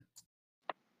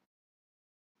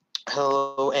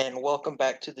Hello and welcome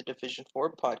back to the Division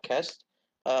 4 podcast,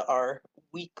 our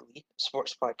weekly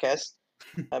sports podcast.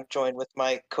 I'm joined with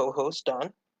my co host,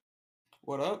 Don,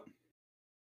 What up?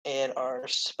 and our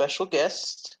special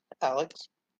guest, Alex.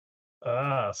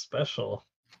 Special.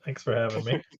 Thanks for having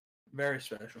me. Very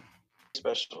special.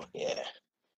 Special, yeah.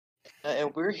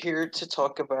 And we're here to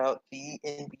talk about the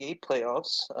NBA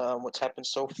playoffs, what's happened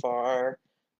so far,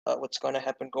 what's going to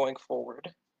happen going forward.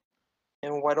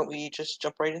 And why don't we just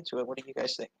jump right into it? What do you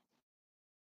guys think?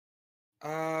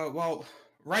 Well,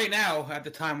 right now, at the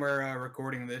time we're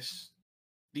recording this,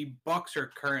 the Bucks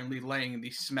are currently laying the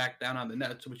smackdown on the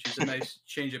Nets, which is a nice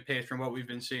change of pace from what we've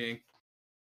been seeing.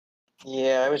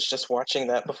 Yeah, I was just watching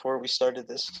that before we started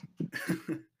this.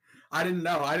 I didn't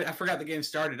know. I forgot the game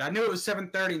started. I knew it was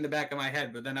 7:30 in the back of my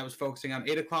head, but then I was focusing on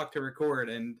 8 o'clock to record,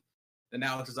 and then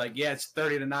Alex was like, yeah, it's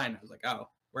 30-9. I was like, oh,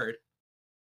 word.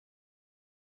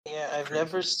 Yeah, I've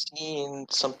never seen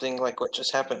something like what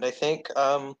just happened. I think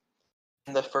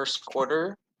in the first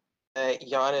quarter,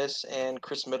 Giannis and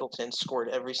Chris Middleton scored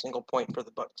every single point for the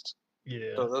Bucks.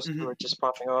 Yeah. So those two are just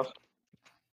popping off.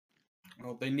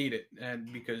 Well, they need it,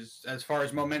 and because as far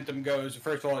as momentum goes,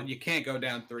 first of all, you can't go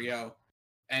down 3-0,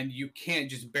 and you can't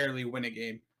just barely win a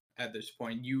game at this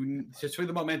point. You just for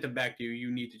the momentum back to you, you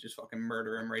need to just fucking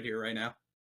murder him right here, right now.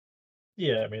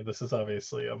 Yeah, I mean, this is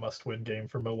obviously a must-win game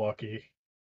for Milwaukee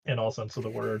in all sense of the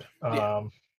word,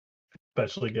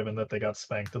 especially given that they got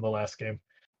spanked in the last game.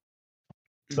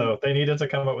 So they needed to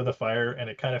come up with a fire, and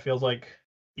it kind of feels like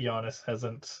Giannis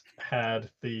hasn't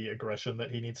had the aggression that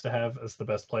he needs to have as the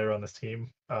best player on this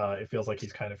team. It feels like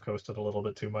he's kind of coasted a little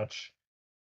bit too much.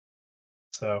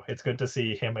 So it's good to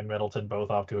see him and Middleton both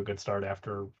off to a good start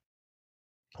after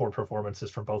poor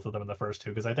performances from both of them in the first two,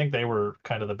 because I think they were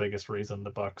kind of the biggest reason the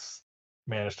Bucks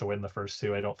managed to win the first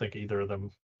two. I don't think either of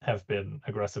them have been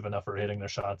aggressive enough or hitting their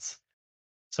shots.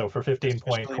 So for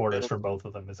 15-point quarters for both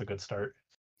of them is a good start.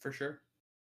 For sure.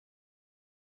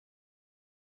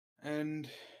 And,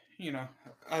 you know,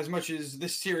 as much as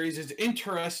this series is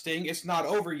interesting, it's not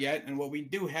over yet. And what we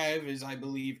do have is, I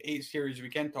believe, 8 series we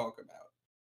can talk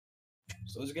about.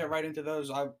 So let's get right into those.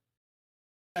 I've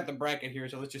got the bracket here,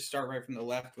 so let's just start right from the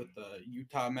left with the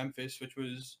Utah-Memphis, which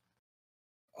was,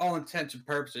 all intents and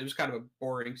purposes, it was kind of a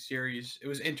boring series. It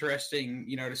was interesting,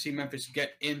 to see Memphis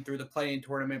get in through the play-in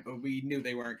tournament, but we knew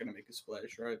they weren't going to make a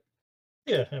splash, right?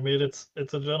 Yeah, I mean, it's a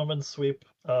gentleman's sweep.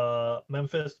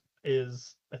 Memphis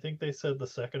is, I think they said, the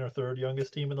second or third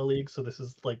youngest team in the league, so this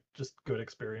is like just good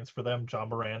experience for them. John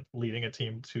Morant leading a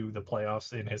team to the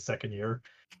playoffs in his second year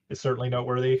is certainly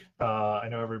noteworthy. I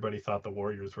know everybody thought the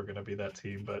Warriors were going to be that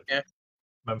team, but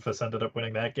Memphis ended up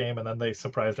winning that game, and then they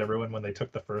surprised everyone when they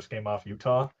took the first game off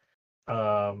Utah.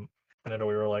 And I know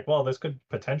we were like, well, this could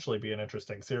potentially be an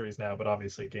interesting series now, but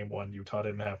obviously game one, Utah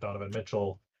didn't have Donovan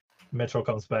Mitchell. Mitchell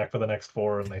comes back for the next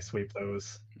 4, and they sweep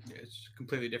those. Yeah, it's a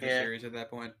completely different series at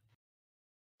that point.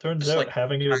 Turns out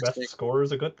having your best scorer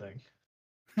is a good thing.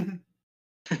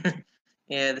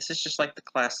 Yeah, this is just like the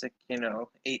classic,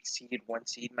 8 seed, 1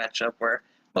 seed matchup where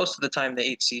most of the time the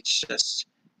 8 seeds just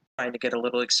trying to get a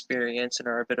little experience and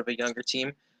are a bit of a younger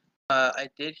team. I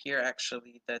did hear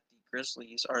actually that the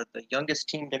Grizzlies are the youngest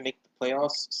team to make the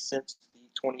playoffs since the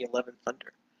 2011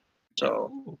 Thunder.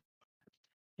 So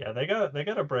yeah, they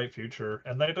got a bright future,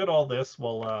 and they did all this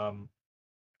while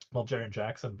Jaren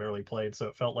Jackson barely played, so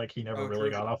it felt like he never really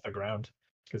got off the ground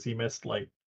because he missed like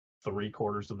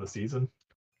 3/4 of the season.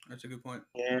 That's a good point.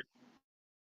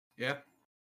 Yeah.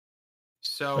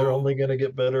 So they're only gonna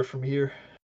get better from here.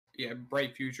 Yeah,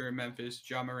 bright future in Memphis.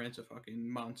 Ja Morant's a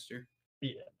fucking monster.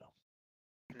 Yeah.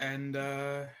 And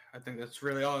I think that's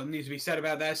really all that needs to be said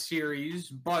about that series.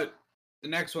 But the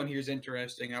next one here is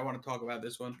interesting. I want to talk about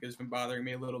this one because it's been bothering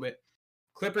me a little bit.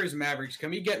 Clippers, Mavericks. Can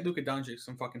we get Luka Doncic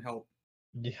some fucking help?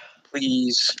 Yeah.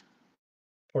 Please.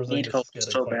 Need help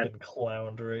so bad.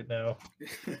 Clowned right now.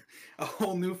 A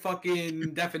whole new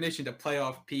fucking definition to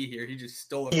playoff P here. He just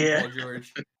stole it from Paul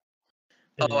George.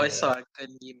 I saw a good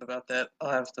meme about that.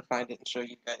 I'll have to find it and show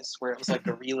you guys where it was like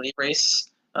a relay race.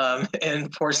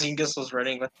 And Porzingis was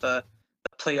running with the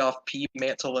playoff P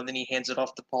mantle, and then he hands it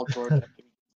off to Paul George.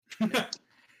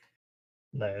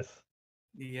 Nice.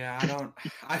 Yeah,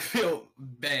 I feel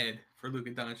bad for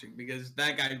Luka Doncic because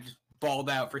that guy just balled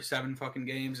out for 7 fucking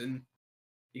games, and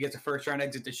he gets a first-round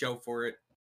exit to show for it.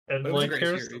 And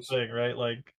here's the thing, right?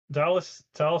 Like Dallas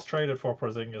traded for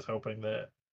Porzingis hoping that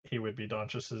he would be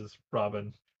Doncic's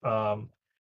Robin.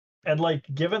 And like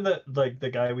given that like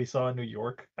the guy we saw in New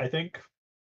York, I think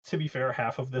to be fair,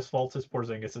 half of this fault is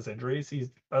Porzingis' injuries. He's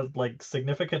like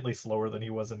significantly slower than he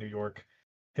was in New York.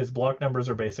 His block numbers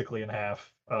are basically in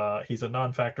half. He's a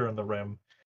non-factor in the rim.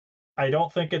 I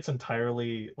don't think it's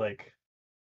entirely like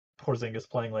Porzingis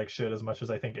playing like shit as much as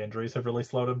I think injuries have really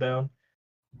slowed him down.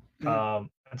 Mm,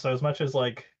 And so as much as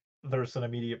like there's an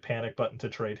immediate panic button to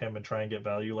trade him and try and get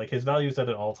value, like his value's at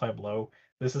an all-time low.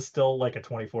 This is still like a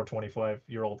 24,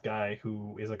 25-year-old guy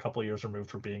who is a couple years removed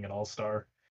from being an all-star.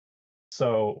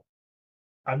 So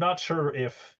I'm not sure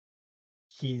if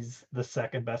he's the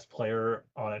second best player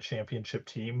on a championship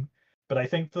team, but I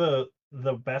think the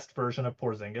best version of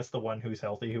Porzingis, the one who's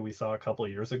healthy, who we saw a couple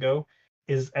of years ago,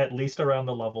 is at least around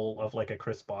the level of like a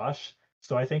Chris Bosh.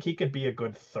 So I think he could be a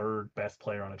good third best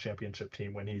player on a championship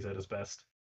team when he's at his best.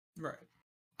 right.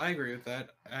 I agree with that.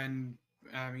 And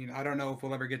I mean, I don't know if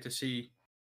we'll ever get to see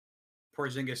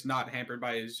Porzingis not hampered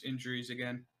by his injuries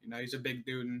again. You know, he's a big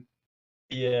dude and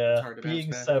it's Yeah, hard to bounce being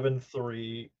back.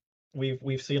 7'3",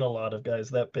 we've seen a lot of guys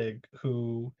that big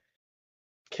who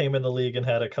came in the league and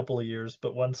had a couple of years,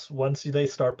 but once they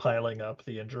start piling up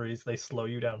the injuries, they slow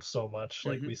you down so much.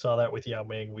 Like we Hmm. saw that with Yao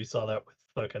Ming, we saw that with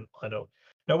fucking I know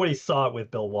nobody saw it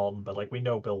with Bill Walton, but like we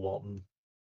know Bill Walton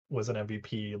was an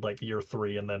MVP like year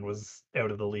 3 and then was out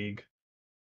of the league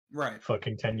Right.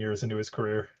 fucking 10 years into his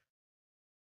career.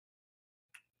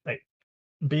 Like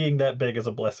being that big is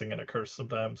a blessing and a curse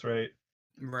sometimes, right?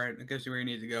 Right. I guess where you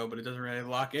need to go, but it doesn't really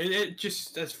lock it. It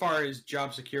just, as far as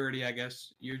job security, I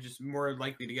guess, you're just more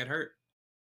likely to get hurt.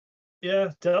 Yeah,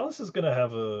 Dallas is gonna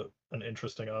have an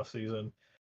interesting offseason.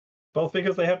 Both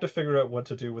because they have to figure out what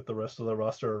to do with the rest of the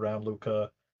roster around Luca,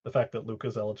 the fact that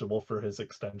Luca's eligible for his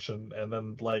extension, and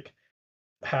then like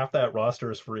half that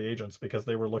roster is free agents because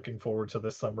they were looking forward to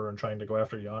this summer and trying to go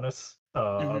after Giannis. Hmm.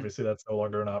 Obviously, that's no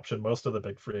longer an option. Most of the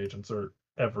big free agents are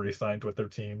have re-signed with their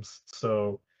teams,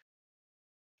 so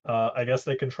I guess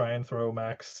they can try and throw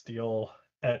Max Steel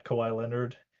at Kawhi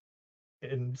Leonard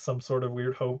in some sort of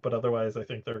weird hope, but otherwise, I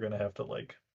think they're going to have to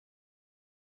like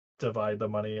divide the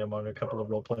money among a couple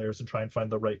of role players and try and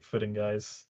find the right fitting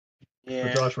guys. For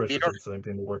Yeah, Josh Richardson's the same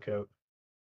thing to work out.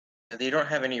 they don't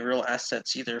have any real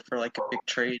assets either for like a big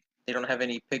trade. They don't have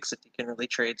any picks that they can really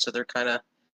trade, so they're kind of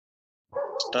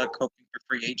stuck hoping for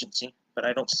free agency. But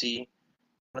I don't see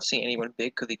anyone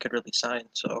big who they could really sign.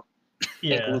 So I think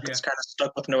Yeah. Luka's kind of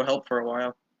stuck with no help for a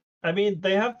while. I mean,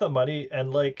 they have the money,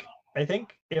 and like, I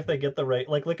think if they get the right,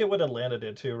 like, look at what Atlanta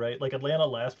did too, right? Like, Atlanta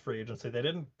last free agency, they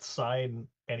didn't sign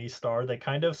any star. They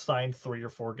kind of signed 3 or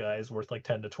 4 guys worth like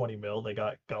 10 to 20 mil. They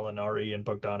got Gallinari and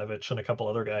Bogdanovich and a couple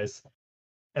other guys.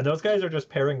 And those guys are just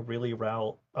pairing really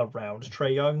well around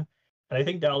Trae Young. And I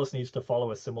think Dallas needs to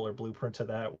follow a similar blueprint to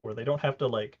that, where they don't have to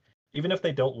like, even if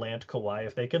they don't land Kawhi,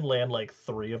 if they can land like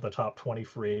 3 of the top 20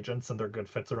 free agents and they're good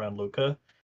fits around Luca,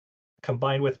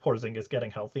 combined with Porzingis getting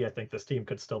healthy, I think this team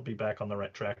could still be back on the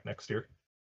right track next year.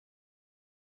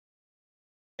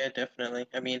 Yeah, definitely.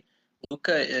 I mean,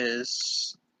 Luka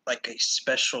is like a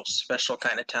special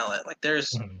kind of talent. Like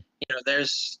Mhm.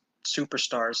 there's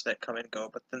superstars that come and go,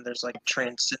 but then there's like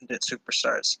transcendent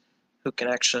superstars who can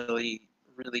actually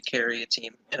really carry a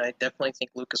team. And I definitely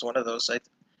think Luke is one of those. I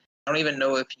don't even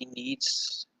know if he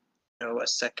needs, a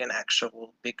second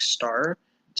actual big star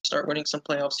to start winning some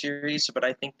playoff series, but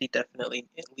I think they definitely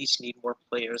at least need more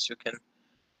players who can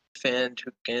defend,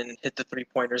 who can hit the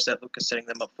 3-pointers that Luke is setting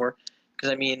them up for. Because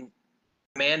I mean,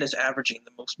 man is averaging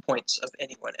the most points of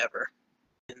anyone ever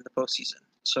in the postseason.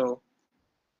 So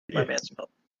my Yeah, man's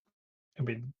help. I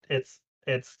mean it's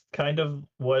kind of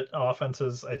what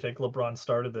offenses I think LeBron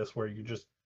started this, where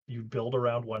you build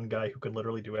around one guy who can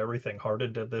literally do everything.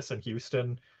 Harden did this in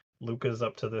Houston. Luka's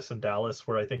up to this in Dallas,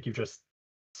 where I think you just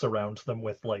surround them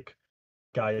with like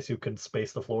guys who can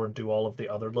space the floor and do all of the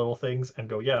other little things and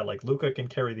go, yeah, like Luca can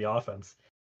carry the offense.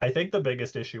 I think the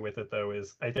biggest issue with it though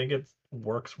is I think it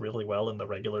works really well in the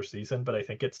regular season, but I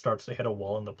think it starts to hit a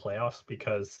wall in the playoffs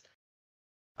because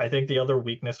I think the other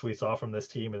weakness we saw from this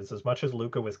team is as much as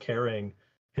Luca was carrying,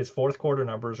 his fourth quarter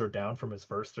numbers are down from his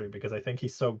first 3 because I think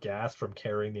he's so gassed from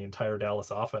carrying the entire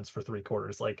Dallas offense for 3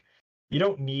 quarters. Like you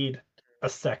don't need a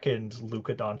second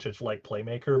Luka Doncic like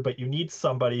playmaker, but you need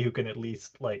somebody who can at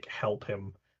least like help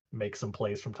him make some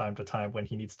plays from time to time when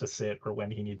he needs to sit or when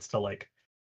he needs to like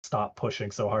stop pushing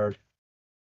so hard.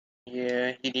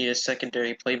 Yeah, you need a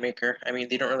secondary playmaker. I mean,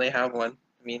 they don't really have one.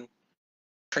 I mean,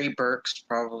 Trey Burke's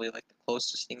probably like the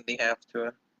closest thing they have to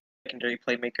a secondary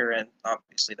playmaker, and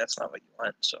obviously that's not what you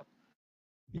want. So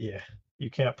Yeah, you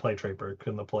can't play Trey Burke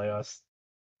in the playoffs.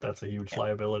 That's a huge yeah.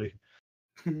 liability.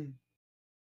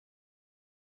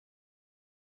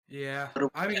 Yeah. What do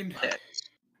I we mean, have next?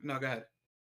 no, go ahead.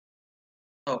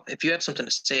 Oh, if you have something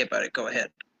to say about it, go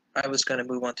ahead. I was going to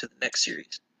move on to the next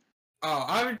series. Oh,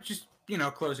 I would just,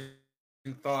 closing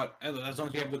thought, as long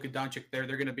as you have Luka Doncic there,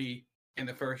 they're going to be in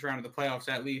the first round of the playoffs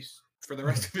at least for the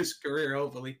rest of his career,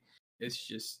 hopefully. It's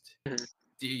just, Mhm.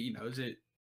 do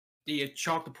you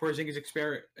chalk the Porzingis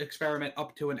experiment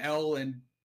up to an L and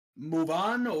move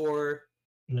on, or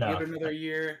give No, it another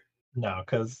year? no,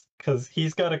 because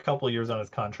he's got a couple years on his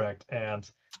contract, and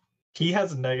he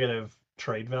has negative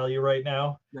trade value right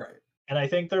now. Right. And I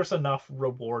think there's enough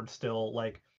reward still.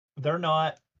 Like they're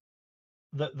not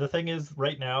the thing is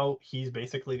right now he's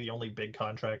basically the only big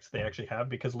contract they actually have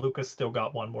because Luka's still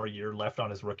got one more year left on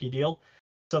his rookie deal.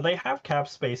 So they have cap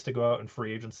space to go out in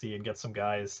free agency and get some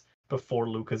guys before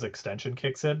Luka's extension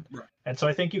kicks in. Right. And so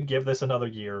I think you give this another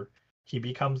year. He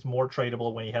becomes more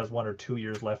tradable when he has 1 or 2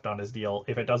 years left on his deal.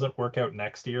 If it doesn't work out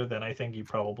next year, then I think you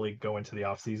probably go into the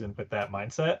offseason with that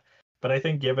mindset. But I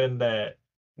think given that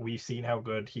we've seen how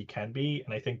good he can be,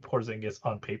 and I think Porzingis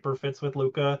on paper fits with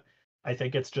Luka, I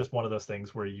think it's just one of those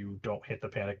things where you don't hit the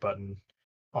panic button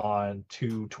on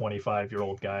two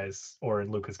 25-year-old guys, or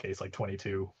in Luka's case, like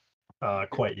 22,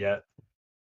 quite yet.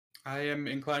 I am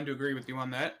inclined to agree with you on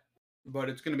that, but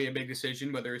it's going to be a big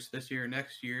decision whether it's this year or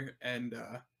next year. And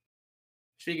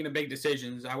speaking of big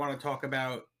decisions, I want to talk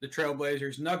about the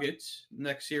Trailblazers Nuggets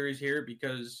next series here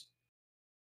because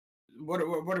what are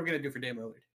we going to do for Dame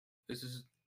Lillard?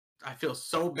 I feel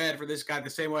so bad for this guy the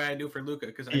same way I do for Luka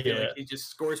because I feel like he just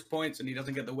scores points and he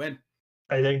doesn't get the win.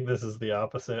 I think this is the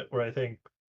opposite, where I think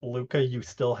Luka, you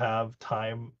still have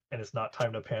time, and it's not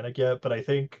time to panic yet. But I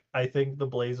think the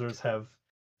Blazers have.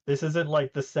 This isn't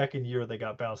like the second year they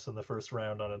got bounced in the first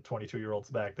round on a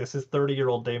 22-year-old's back. This is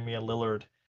 30-year-old Damian Lillard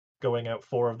going out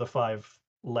 4 of the 5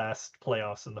 last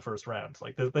playoffs in the first round.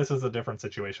 Like this is a different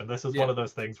situation. This is one of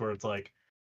those things where it's like,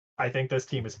 I think this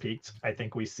team is peaked. I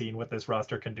think we've seen what this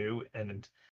roster can do, and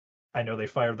I know they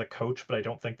fired the coach, but I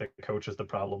don't think the coach is the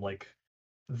problem. Like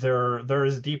there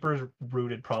is deeper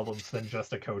rooted problems than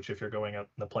just a coach if you're going out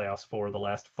in the playoffs for the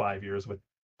last 5 years with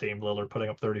Dame Lillard putting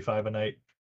up 35 a night.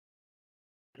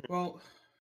 Well,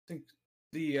 I think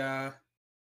the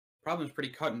problem is pretty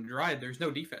cut and dried. There's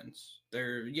no defense.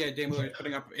 Dame Lillard is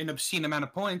putting up an obscene amount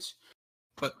of points,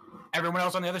 but everyone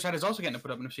else on the other side is also getting to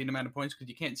put up an obscene amount of points because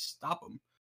you can't stop them.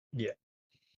 Yeah.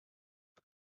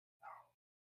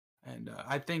 And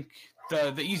I think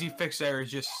the easy fix there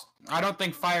is just I don't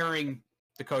think firing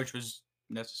the coach was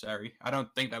necessary. I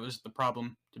don't think that was the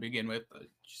problem to begin with. You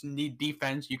just need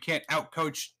defense. You can't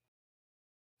outcoach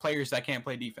players that can't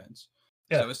play defense.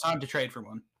 Yeah. So it's time to trade for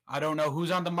one. I don't know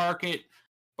who's on the market,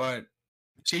 but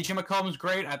CJ McCollum's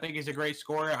great. I think he's a great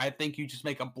scorer. I think you just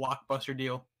make a blockbuster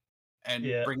deal and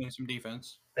bring in some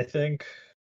defense. I think,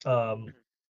 and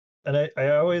I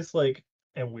always like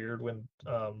am weird when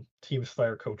teams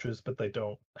fire coaches, but they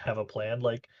don't have a plan.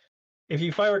 Like if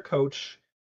you fire a coach,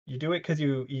 you do it because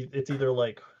it's either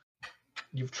like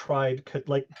you've tried,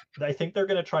 like I think they're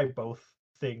going to try both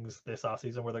things this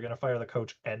offseason where they're going to fire the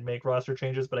coach and make roster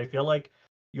changes, but I feel like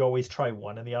you always try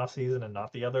one in the offseason and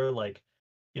not the other. Like,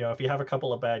 if you have a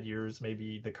couple of bad years,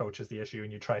 maybe the coach is the issue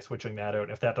and you try switching that out.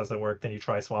 If that doesn't work, then you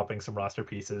try swapping some roster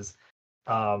pieces.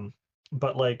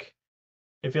 But like,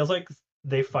 it feels like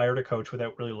they fired a coach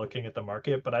without really looking at the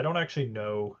market, but I don't actually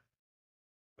know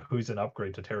who's an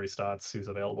upgrade to Terry Stotts who's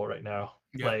available right now.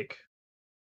 Yeah. Like,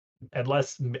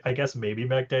 unless I guess maybe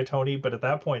Mike D'Antoni, but at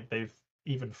that point they've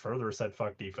even further said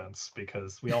fuck defense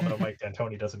because we all know Mike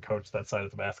D'Antoni doesn't coach that side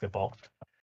of the basketball.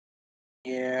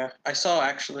 Yeah, I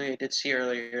did see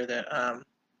earlier that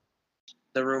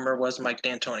the rumor was Mike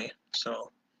D'Antoni.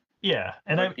 So yeah,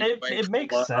 and it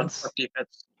makes sense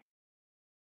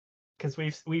because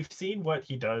we've seen what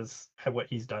he does, what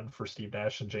he's done for Steve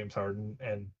Nash and James Harden,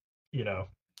 and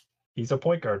he's a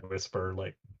point guard whisperer.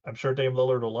 Like I'm sure Dame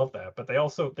Lillard will love that, but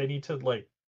they need to like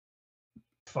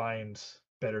find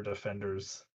better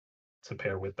defenders to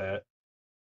pair with that.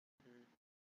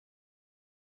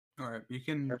 All right, you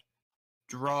can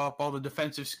draw up all the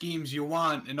defensive schemes you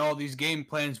want and all these game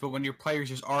plans, but when your players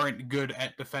just aren't good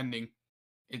at defending,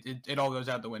 it all goes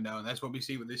out the window, and that's what we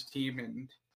see with this team. And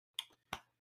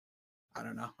I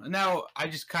don't know. Now, I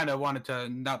just kind of wanted to,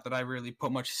 not that I really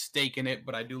put much stake in it,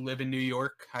 but I do live in New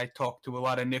York. I talk to a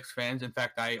lot of Knicks fans. In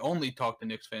fact, I only talk to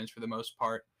Knicks fans for the most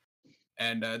part.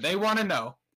 And they want to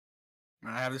know.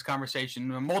 I have this conversation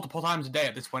multiple times a day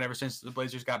at this point ever since the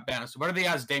Blazers got bounced. What are the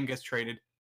odds Dame gets traded?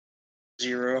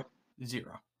 0.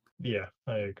 Yeah,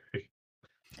 I agree.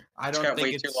 He's got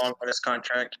way too long on his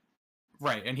contract.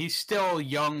 Right, and he's still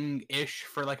young-ish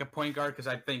for like a point guard because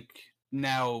I think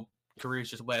now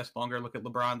careers just last longer. Look at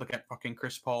LeBron. Look at fucking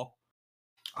Chris Paul.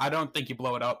 I don't think you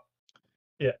blow it up.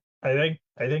 Yeah, I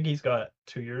think he's got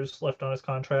 2 years left on his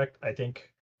contract. I think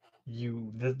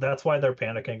that's why they're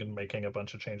panicking and making a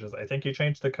bunch of changes. I think you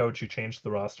change the coach, you change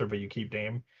the roster, but you keep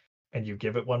Dame and you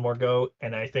give it one more go.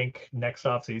 And I think next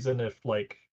offseason, if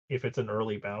like if it's an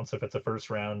early bounce, if it's a first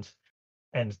round,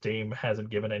 and Dame hasn't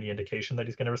given any indication that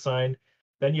he's going to resign,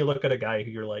 then you look at a guy who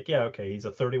you're like, yeah, okay, he's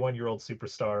a 31-year-old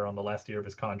superstar on the last year of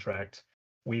his contract.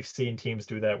 We've seen teams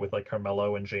do that with like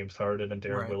Carmelo and James Harden and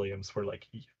Darren Right. Williams, where like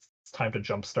it's time to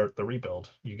jumpstart the rebuild.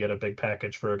 You get a big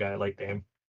package for a guy like Dame.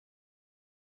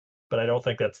 But I don't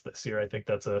think that's this year. I think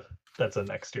that's a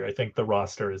next year. I think the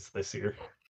roster is this year.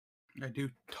 I do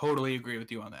totally agree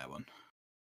with you on that one.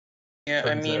 Yeah, I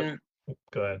Brings out- mean,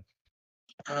 Go ahead.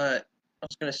 I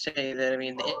was going to say that, I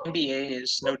mean, the NBA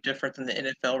is no different than the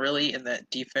NFL, really, in that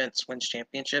defense wins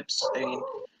championships. I mean,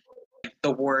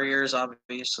 the Warriors,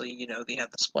 obviously, you know, they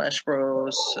had the Splash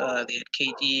Bros, they had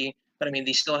KD, but I mean,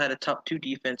 they still had a top 2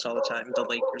 defense all the time. The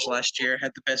Lakers last year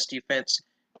had the best defense.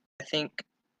 I think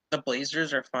the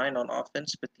Blazers are fine on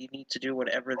offense, but they need to do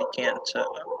whatever they can to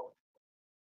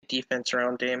defense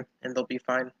around Dame, and they'll be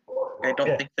fine. I don't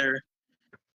Yeah.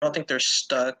 think they're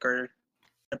stuck or in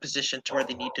a position to where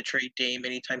they need to trade Dame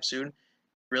anytime soon.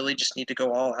 Really, just need to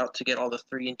go all out to get all the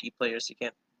 3 and D players you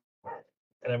can.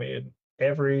 And I mean,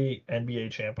 every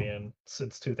NBA champion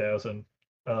since 2000,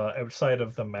 outside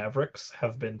of the Mavericks,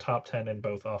 have been top 10 in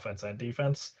both offense and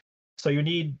defense. So you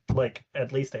need like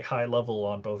at least a high level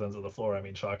on both ends of the floor. I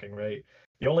mean, shocking, right?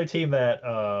 The only team that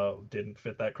didn't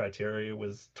fit that criteria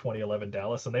was 2011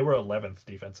 Dallas, and they were 11th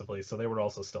defensively, so they were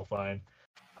also still fine.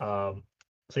 Um,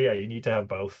 so yeah, you need to have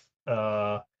both.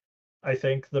 I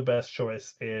think the best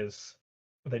choice is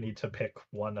they need to pick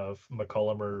one of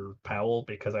McCollum or Powell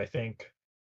because I think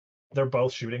they're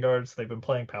both shooting guards. They've been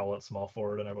playing Powell at small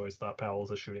forward, and I've always thought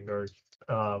Powell's a shooting guard.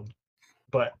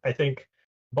 But I think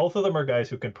both of them are guys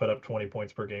who can put up 20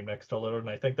 points per game next to Lillard, and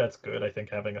I think that's good. I think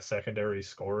having a secondary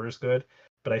scorer is good,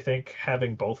 but I think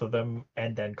having both of them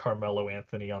and then Carmelo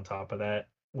Anthony on top of that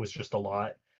was just a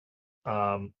lot.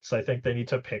 So I think they need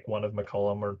to pick one of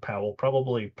McCollum or Powell,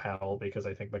 probably Powell, because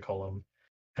I think McCollum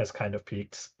has kind of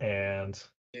peaked, and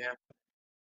Yeah.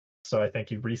 so I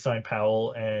think you re-sign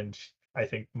Powell, and I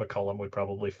think McCollum would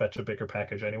probably fetch a bigger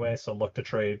package anyway. So look to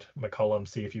trade McCollum,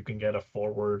 see if you can get a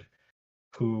forward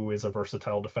who is a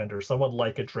versatile defender. Someone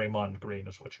like a Draymond Green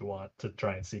is what you want to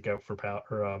try and seek out for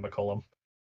McCollum.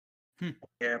 Yeah,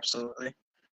 absolutely.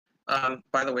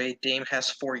 By the way, Dame has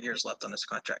 4 years left on his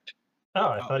contract. Oh,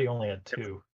 I thought he only had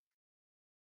 2.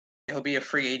 He'll be a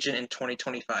free agent in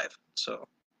 2025, so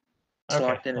it's Okay,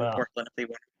 locked in well, Portland if they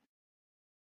win.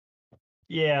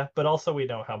 yeah, but also we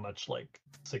know how much like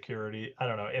security. I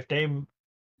don't know if Dame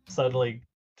suddenly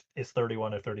is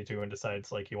 31 or 32 and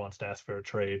decides like he wants to ask for a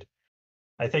trade.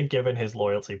 I think given his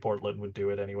loyalty, Portland would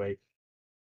do it anyway.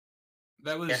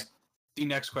 That was the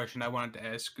next question I wanted to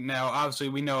ask. Now, obviously,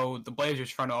 we know the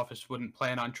Blazers front office wouldn't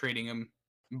plan on trading him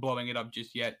and blowing it up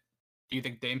just yet. Do you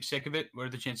think Dame's sick of it? What are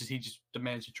the chances he just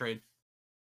demands a trade?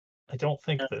 I don't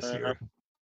think this year.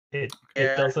 It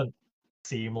Yeah. doesn't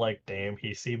seem like Dame.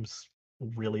 He seems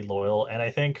really loyal, and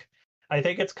I think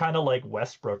it's kind of like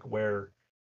Westbrook, where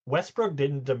Westbrook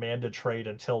didn't demand a trade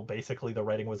until basically the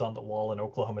writing was on the wall, and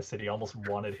Oklahoma City almost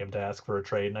wanted him to ask for a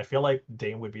trade. And I feel like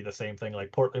Dame would be the same thing.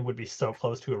 Like Portland would be so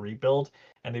close to a rebuild,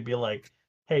 and they'd be like,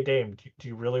 "Hey, Dame, do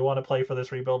you really want to play for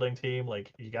this rebuilding team?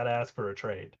 Like, you got to ask for a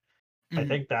trade." I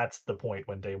think that's the point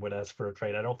when Dame would ask for a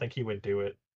trade. I don't think he would do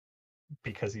it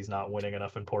because he's not winning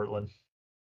enough in Portland.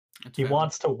 That's He valid.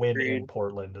 wants to win Agreed. in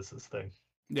Portland is his thing.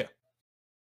 Yeah.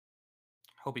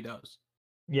 Hope he does.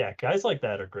 Yeah, guys like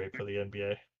that are great for the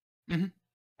NBA. Mhm.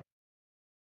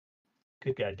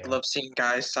 Good guy, I Dan. love seeing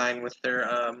guys sign with their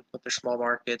small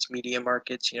markets, medium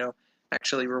markets. You know,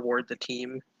 actually reward the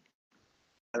team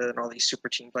rather than all these super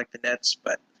teams like the Nets.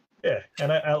 But Yeah,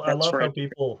 and I that's love where how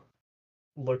people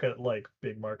look at like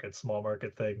big market, small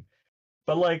market thing.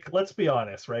 But like, let's be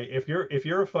honest, right? If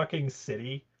you're a fucking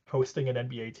city hosting an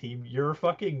NBA team, you're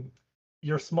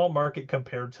small market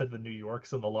compared to the New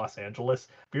Yorks and the Los Angeles,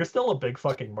 but you're still a big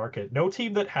fucking market. No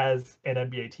team that has an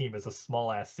NBA team is a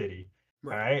small ass city.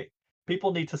 All right?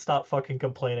 People need to stop fucking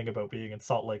complaining about being in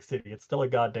Salt Lake City. It's still a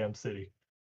goddamn city,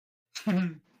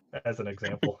 as an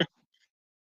example.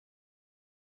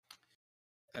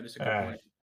 That is a good All point.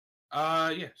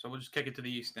 Yeah, so we'll just kick it to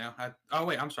the East now. Oh,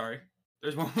 wait, I'm sorry.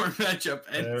 There's one more matchup,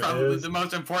 and There probably is. the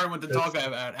most important one to talk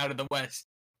about out of the West.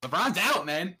 LeBron's out,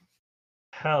 man.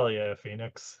 Hell yeah,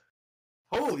 Phoenix.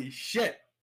 Holy shit.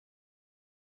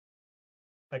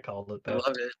 I called it I that.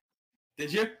 love it.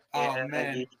 Did you? Yeah, Oh,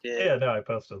 man. he did. Yeah, no, I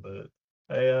posted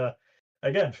that.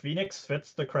 Again, Phoenix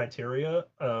fits the criteria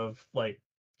of like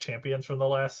champions from the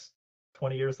last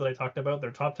 20 years that I talked about.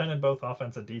 They're top 10 in both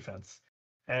offense and defense.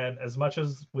 And as much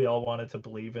as we all wanted to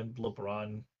believe in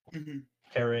LeBron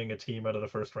carrying a team out of the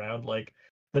first round, like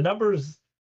the numbers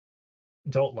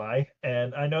don't lie.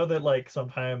 And I know that like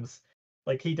sometimes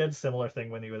like he did similar thing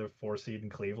when he was a 4 seed in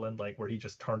Cleveland, like where he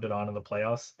just turned it on in the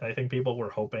playoffs. And I think people were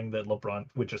hoping that LeBron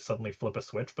would just suddenly flip a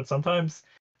switch, but sometimes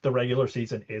the regular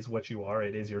season is what you are.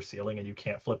 It is your ceiling and you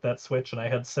can't flip that switch. And I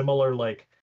had similar like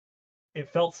it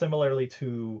felt similarly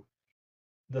to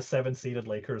the 7 seeded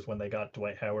Lakers when they got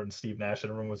Dwight Howard and Steve Nash,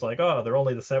 and everyone was like, "Oh, they're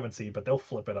only the 7 seed, but they'll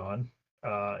flip it on."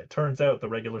 It turns out the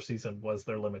regular season was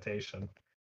their limitation.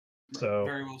 So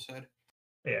Very well said.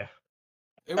 yeah,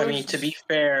 I mean, to be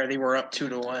fair, they were up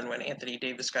 2-1 when Anthony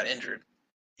Davis got injured.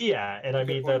 yeah, and I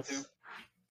mean point, that's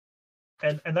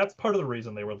and that's part of the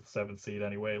reason they were the 7 seed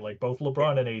anyway. Like both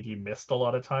LeBron and AD missed a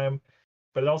lot of time,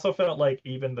 but it also felt like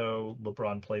even though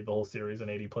LeBron played the whole series and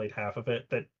AD played half of it,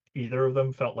 that either of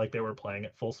them felt like they were playing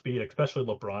at full speed. Especially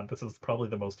LeBron. This is probably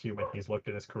the most human he's looked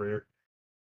in his career,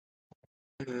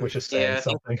 which is saying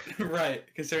something. Right,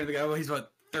 considering the guy, well, he's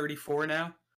what, 34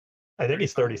 now? I think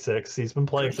he's 36. He's been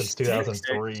playing since 36.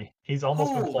 2003. He's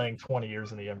almost been playing 20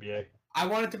 years in the NBA. I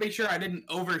wanted to make sure I didn't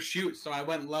overshoot, so I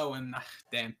went low, and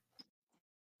damn.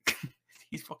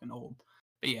 He's fucking old.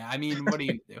 But yeah, I mean, what are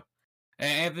you gonna do?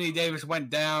 Anthony Davis went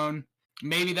down.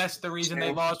 Maybe that's the reason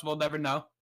they lost. We'll never know.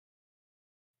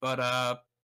 But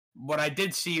what I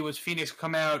did see was Phoenix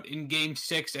come out in Game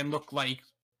 6 and look like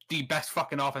the best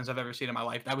fucking offense I've ever seen in my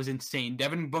life. That was insane.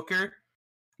 Devin Booker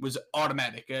was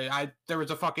automatic. There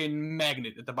was a fucking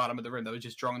magnet at the bottom of the rim that was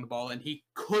just drawing the ball, and he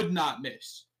could not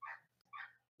miss.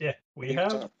 Yeah, we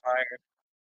have.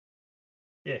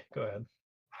 Yeah, go ahead.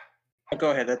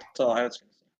 Go ahead. That's all I was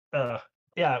going to say.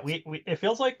 Yeah, we it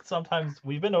feels like sometimes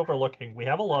we've been overlooking. We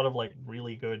have a lot of like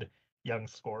really good young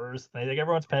scorers, and I think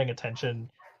everyone's paying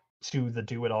attention to the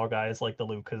do-it-all guys like the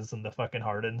Lucas and the fucking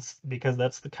Hardens because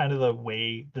that's the kind of the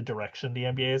way the direction the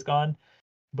NBA has gone.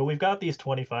 But we've got these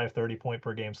 25, 30 point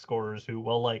per game scorers who,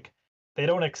 well, like they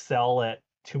don't excel at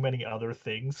too many other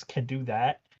things, can do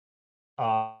that.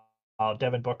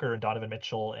 Devin Booker and Donovan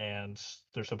Mitchell, and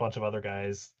there's a bunch of other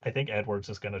guys. I think Edwards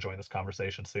is going to join this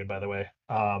conversation soon, by the way.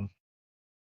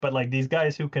 But like these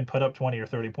guys who can put up 20 or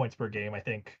 30 points per game, I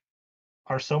think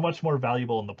are so much more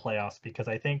valuable in the playoffs because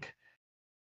I think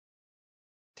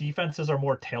defenses are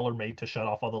more tailor-made to shut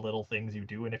off all the little things you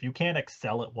do. And if you can't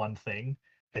excel at one thing,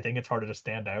 I think it's harder to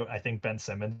stand out. I think Ben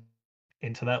Simmons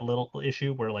into that little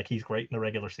issue where like he's great in the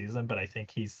regular season, but I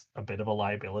think he's a bit of a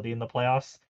liability in the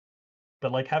playoffs.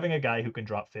 But like having a guy who can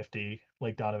drop 50,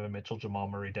 like Donovan Mitchell, Jamal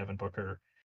Murray, Devin Booker,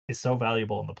 is so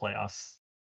valuable in the playoffs,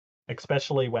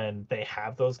 especially when they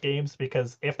have those games.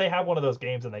 Because if they have one of those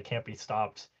games and they can't be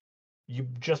stopped, you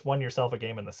just won yourself a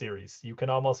game in the series. You can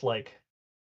almost like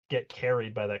get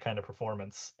carried by that kind of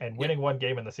performance, and winning one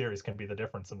game in the series can be the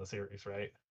difference in the series,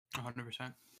 right?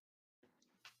 100%.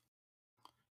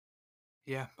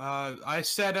 Yeah, I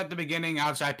said at the beginning,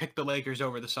 obviously, I picked the Lakers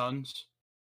over the Suns.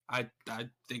 I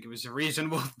think it was a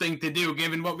reasonable thing to do,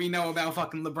 given what we know about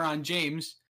fucking LeBron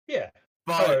James. Yeah,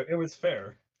 but it was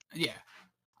fair. Yeah,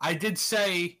 I did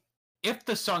say if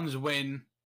the Suns win,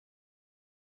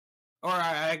 or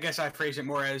I guess I phrase it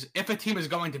more as if a team is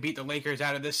going to beat the Lakers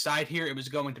out of this side here, it was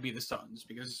going to be the Suns,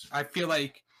 because I feel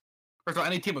like, first of all,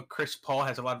 any team with Chris Paul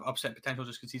has a lot of upset potential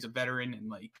just because he's a veteran and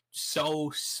like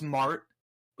so smart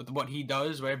with what he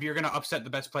does. But if you're going to upset the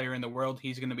best player in the world,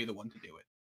 he's going to be the one to do it.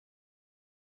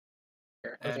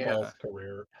 Chris Paul's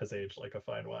career has aged like a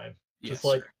fine wine. Just Yes,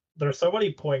 like sir. there's so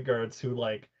many point guards who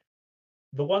like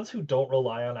the ones who don't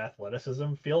rely on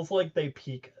athleticism feels like they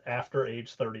peak after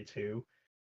age 32.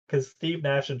 Because Steve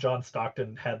Nash and John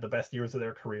Stockton had the best years of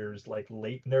their careers like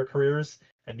late in their careers,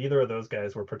 and neither of those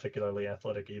guys were particularly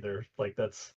athletic either. Like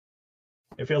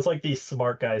it feels like these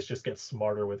smart guys just get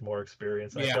smarter with more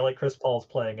experience. And I feel like Chris Paul's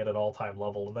playing at an all-time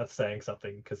level, and that's saying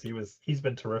something because he's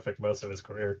been terrific most of his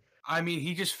career. I mean,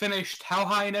 he just finished how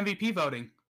high in MVP voting?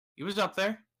 He was up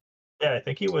there. Yeah, I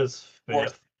think he was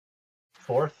fifth.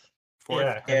 Fourth.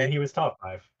 Yeah, I mean he was top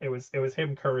 5. It was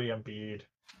him, Curry, Embiid,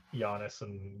 Giannis,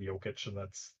 and Jokic, and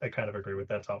I kind of agree with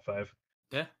that top 5.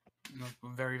 Yeah,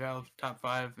 very valid top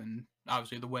 5, and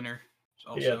obviously the winner.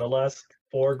 Also... Yeah, the last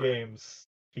 4 games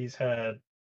he's had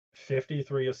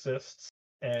 53 assists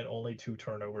and only 2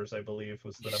 turnovers, I believe,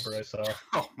 was the number I saw.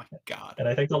 Oh my god! And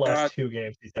I think the last 2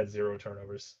 games he's had 0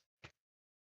 turnovers.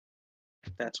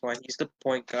 That's why he's the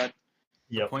point guard.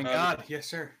 Yep. Point guard, yes,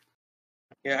 sir.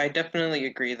 Yeah, I definitely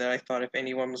agree that I thought if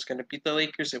anyone was going to beat the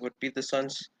Lakers, it would be the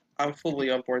Suns. I'm fully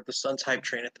on board the Suns hype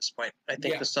train at this point. I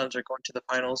think the Suns are going to the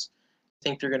finals. I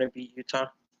think they're going to beat Utah.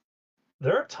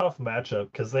 They're a tough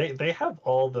matchup because they have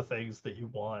all the things that you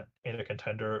want in a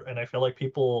contender, and I feel like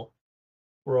people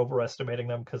were overestimating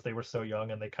them because they were so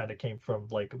young and they kind of came from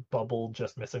like bubble,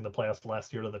 just missing the playoffs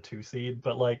last year to the 2 seed.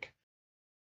 But like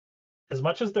as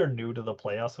much as they're new to the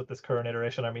playoffs with this current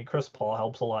iteration, I mean, Chris Paul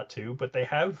helps a lot too, but they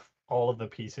have all of the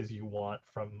pieces you want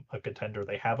from a contender.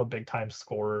 They have a big time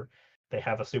scorer. They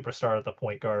have a superstar at the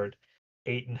point guard.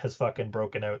 Ayton has fucking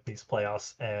broken out these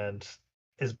playoffs and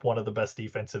is one of the best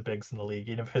defensive bigs in the league.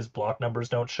 Even if his block numbers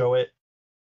don't show it,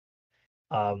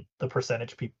 the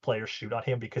percentage players shoot on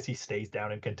him because he stays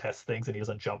down and contests things and he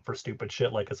doesn't jump for stupid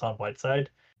shit like Hassan Whiteside.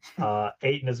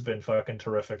 Ayton has been fucking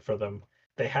terrific for them.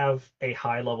 They have a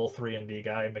high level 3-and-D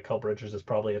guy. Mikal Bridges is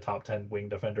probably a top 10 wing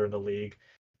defender in the league.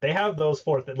 They have those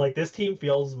four. Like, this team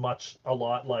feels a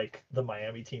lot like the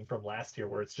Miami team from last year,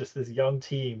 where it's just this young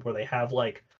team where they have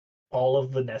like all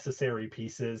of the necessary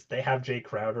pieces. They have Jay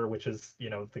Crowder, which is,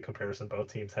 the comparison.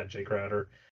 Both teams had Jay Crowder.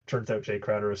 Turns out Jay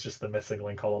Crowder is just the missing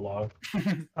link all along.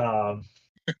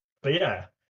 But yeah,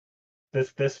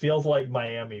 this feels like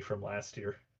Miami from last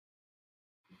year.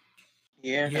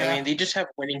 Yeah, I mean, they just have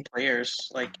winning players.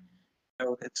 Like,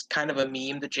 it's kind of a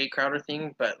meme, the Jay Crowder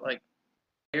thing, but like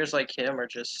players like him are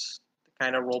just the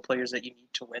kind of role players that you need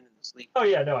to win in this league. Oh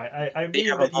yeah, no, I mean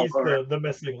that he's the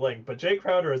missing link, but Jay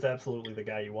Crowder is absolutely the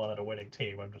guy you want on a winning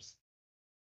team. I'm just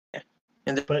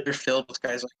and they're filled with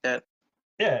guys like that.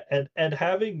 Yeah, and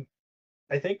having,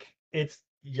 I think it's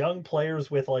young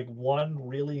players with like one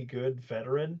really good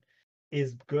veteran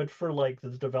is good for like the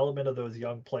development of those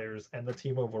young players and the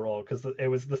team overall, because it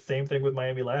was the same thing with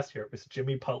Miami last year. It was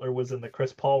Jimmy Butler was in the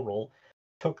Chris Paul role,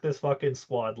 took this fucking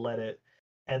squad, led it,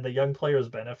 and the young players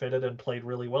benefited and played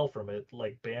really well from it.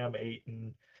 Like Bam,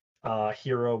 Ayton,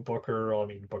 Hero, Booker. I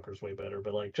mean, Booker's way better,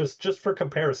 but like just for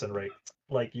comparison, right?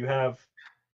 Like, you have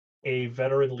a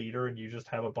veteran leader and you just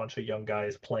have a bunch of young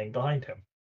guys playing behind him.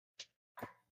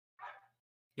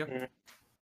 Yep. Mm.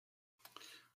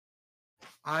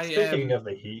 Speaking of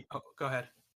the Heat. Oh, go ahead.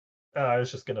 I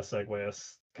was just going to segue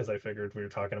us because I figured we were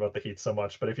talking about the Heat so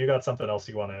much, but if you got something else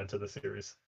you want to add to the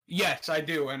series. Yes, I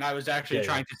do, and I was actually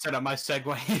trying to set up my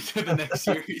segue into the next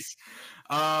series.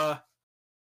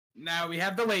 Now we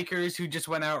have the Lakers, who just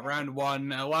went out round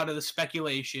one. A lot of the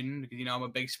speculation, because I'm a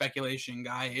big speculation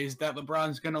guy, is that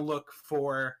LeBron's going to look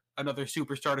for another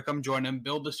superstar to come join him,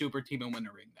 build the super team, and win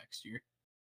a ring next year.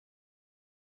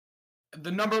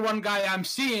 The number one guy I'm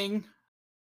seeing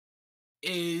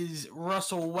is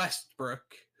Russell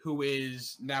Westbrook, who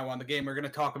is now on the game we're going to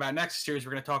talk about next series.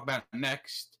 We're going to talk about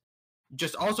next.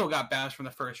 Just also got bounced from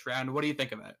the first round. What do you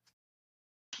think of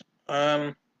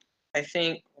that? I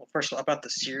think, first of all, about the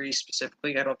series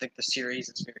specifically, I don't think the series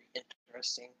is very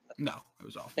interesting. No, it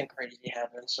was awful. I think crazy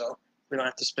happened, so we don't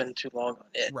have to spend too long on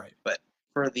it. Right. But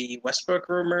for the Westbrook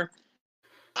rumor,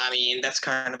 I mean, that's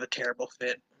kind of a terrible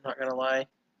fit. I'm not gonna lie.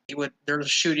 Their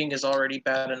shooting is already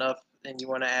bad enough, and you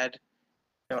want to add.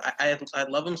 I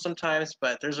love him sometimes,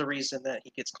 but there's a reason that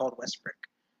he gets called Westbrook.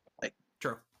 Like,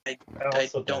 true. I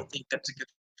don't think that's a good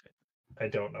fit. I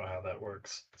don't know how that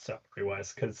works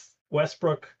salary-wise, because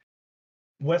Westbrook,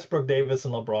 Davis,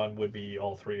 and LeBron would be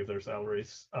all three of their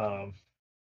salaries.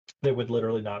 They would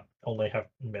literally not only have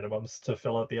minimums to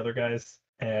fill out the other guys,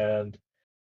 and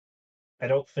I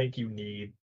don't think you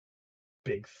need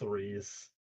big threes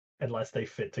unless they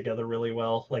fit together really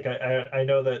well. Like, I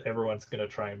know that everyone's gonna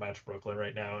try and match Brooklyn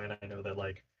right now, and I know that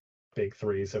like big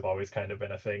threes have always kind of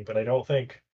been a thing, but I don't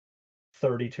think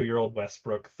 32-year-old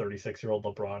Westbrook, 36-year-old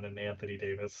LeBron, and Anthony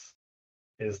Davis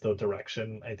is the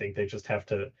direction. I think they just have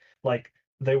to, like,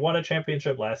 they won a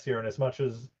championship last year, and as much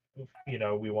as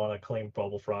we want to claim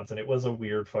bubble frauds, and it was a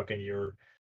weird fucking year,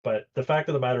 but the fact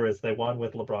of the matter is they won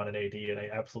with LeBron and AD, and I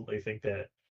absolutely think that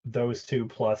those two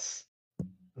plus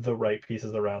the right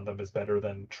pieces around them is better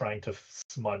than trying to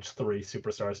smudge three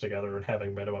superstars together and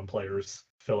having minimum players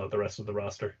fill out the rest of the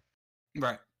roster.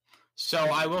 Right. So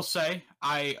I will say,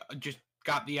 I just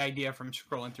got the idea from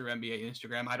scrolling through NBA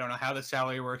Instagram. I don't know how the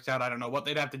salary works out. I don't know what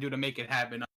they'd have to do to make it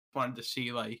happen. I wanted to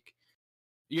see, like,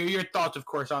 your thoughts, of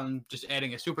course, on just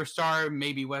adding a superstar,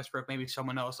 maybe Westbrook, maybe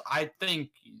someone else. I think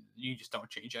you just don't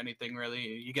change anything, really.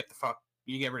 You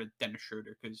get rid of Dennis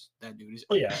Schroeder, because that dude is...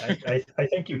 Well, yeah, I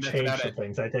think you change some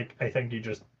things. I think you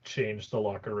just change the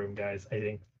locker room guys. I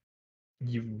think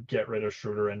you get rid of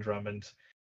Schroeder and Drummond.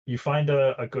 You find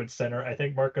a good center. I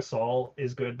think Marc Gasol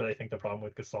is good, but I think the problem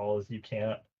with Gasol is you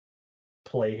can't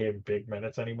play him big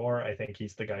minutes anymore. I think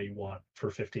he's the guy you want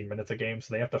for 15 minutes a game,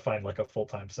 so they have to find like a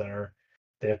full-time center.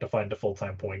 They have to find a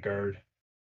full-time point guard.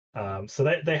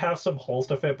 So they have some holes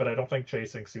to fit, but I don't think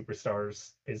chasing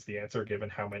superstars is the answer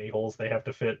given how many holes they have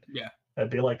to fit. Yeah.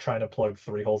 It'd be like trying to plug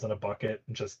 3 holes in a bucket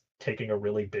and just taking a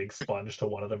really big sponge to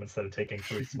one of them instead of taking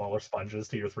 3 smaller sponges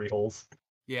to your 3 holes.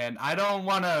 Yeah, and I don't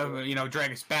want to,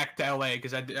 drag us back to LA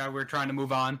because we're trying to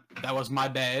move on. That was my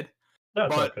bad. No,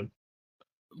 it's not good.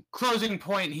 Closing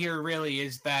point here really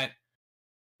is that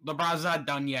LeBron's not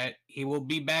done yet. He will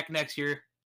be back next year.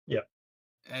 Yep.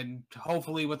 And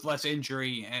hopefully with less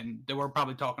injury, and we're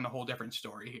probably talking a whole different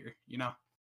story here, you know?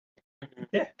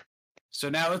 Yeah. So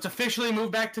now let's officially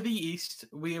move back to the East.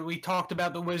 We talked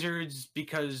about the Wizards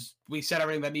because we said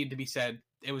everything that needed to be said.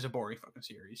 It was a boring fucking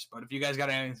series. But if you guys got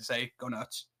anything to say, go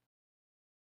nuts.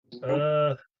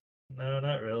 No,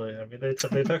 not really. I mean, they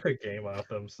took a game off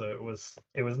them, so it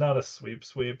was not a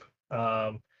sweep.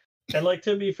 And like,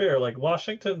 to be fair, like,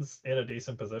 Washington's in a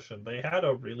decent position. They had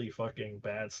a really fucking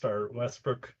bad start.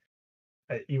 Westbrook,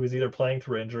 he was either playing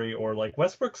through injury or like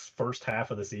Westbrook's first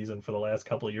half of the season for the last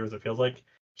couple of years. It feels like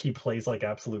he plays like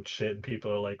absolute shit, and people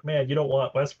are like, "Man, you don't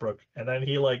want Westbrook." And then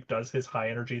he like does his high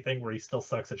energy thing where he still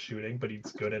sucks at shooting, but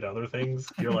he's good at other things.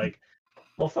 You're like,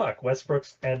 well, fuck,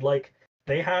 Westbrook's, and like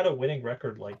they had a winning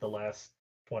record like the last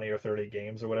 20 or 30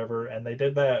 games or whatever, and they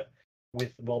did that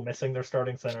with while missing their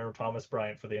starting center Thomas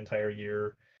Bryant for the entire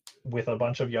year, with a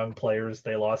bunch of young players.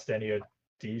 They lost Adia.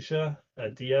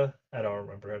 I don't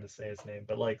remember how to say his name,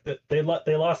 but like they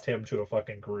lost him to a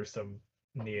fucking gruesome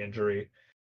knee injury.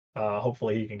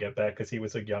 Hopefully he can get back because he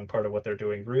was a young part of what they're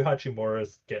doing. Rui Hachimura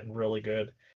is getting really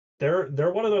good.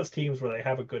 They're one of those teams where they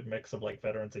have a good mix of like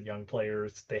veterans and young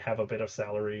players. They have a bit of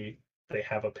salary. They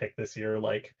have a pick this year.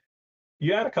 Like,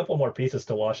 you add a couple more pieces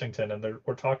to Washington, and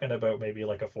we're talking about maybe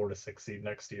like a 4 to 6 seed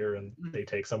next year, and they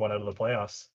take someone out of the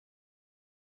playoffs.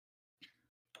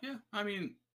 Yeah, I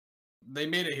mean, they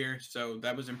made it here, so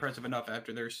that was impressive enough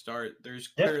after their start. There's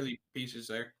clearly pieces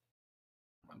there.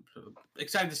 I'm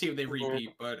excited to see if they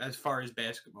repeat, but as far as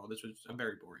basketball, this was a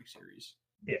very boring series.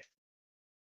 Yeah.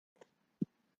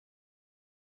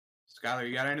 Skylar,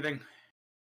 you got anything?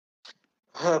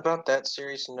 About that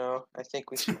series, no. I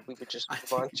think we could just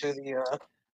move on to the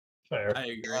Fair. I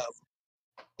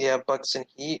agree. Bucks and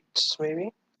Heat,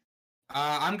 maybe.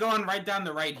 I'm going right down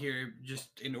the right here,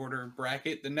 just in order of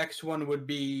bracket. The next one would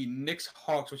be Knicks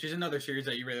Hawks, which is another series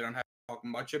that you really don't have to talk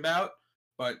much about.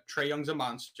 But Trae Young's a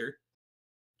monster.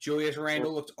 Julius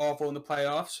Randle looked awful in the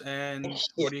playoffs, and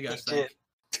what do you guys think?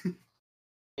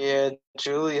 Yeah,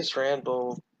 Julius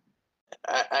Randle.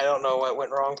 I don't know what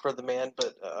went wrong for the man,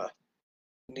 but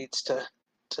needs to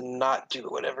not do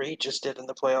whatever he just did in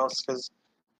the playoffs, because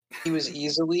he was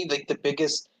easily like the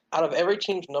biggest out of every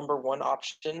team's number one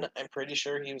option. I'm pretty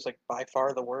sure he was like by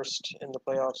far the worst in the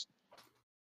playoffs.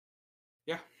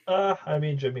 Yeah. I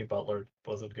mean, Jimmy Butler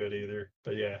wasn't good either,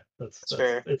 but yeah, that's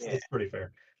fair. It's pretty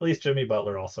fair. At least Jimmy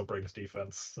Butler also brings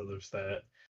defense, so there's that.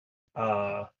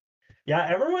 Yeah,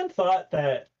 everyone thought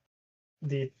that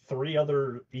the three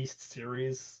other East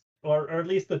series, or at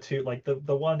least the two, like the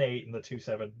 1-8 and the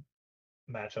 2-7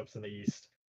 matchups in the East.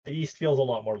 The East feels a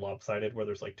lot more lopsided, where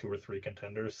there's like 2 or 3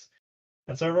 contenders,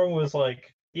 and so everyone was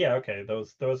like, "Yeah, okay,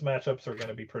 those matchups are going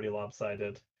to be pretty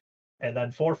lopsided." And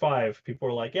then 4-5, people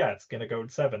were like, "Yeah, it's going to go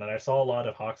 7." And I saw a lot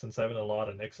of Hawks in 7, and a lot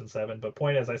of Knicks in 7. But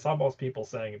point is, I saw most people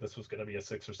saying this was going to be a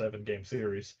 6 or 7 game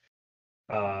series,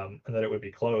 and that it would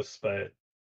be close. But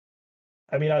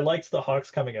I mean, I liked the Hawks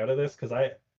coming out of this because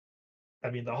I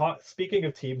mean, the Hawks. Speaking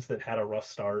of teams that had a rough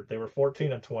start, they were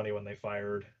 14-20 when they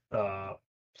fired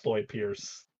Floyd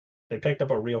Pierce. They picked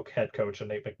up a real head coach in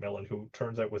Nate McMillan, who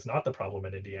turns out was not the problem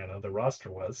in Indiana. The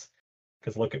roster was,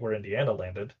 because look at where Indiana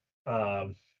landed.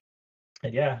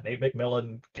 And yeah, Nate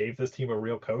McMillan gave this team a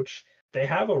real coach. They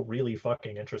have a really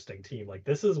fucking interesting team. Like,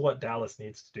 this is what Dallas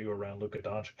needs to do around Luka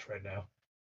Doncic right now.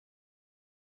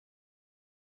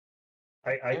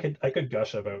 I could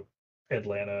gush about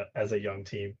Atlanta as a young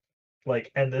team.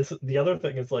 Like, and the other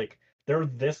thing is, like, they're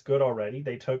this good already.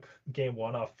 They took game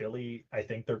 1 off Philly. I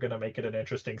think they're gonna make it an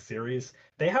interesting series.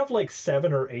 They have like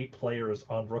 7 or 8 players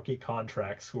on rookie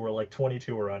contracts who are like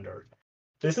 22 or under.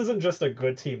 This isn't just a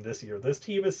good team this year. This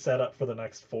team is set up for the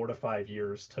next 4 to 5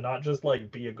 years to not just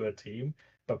like be a good team,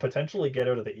 but potentially get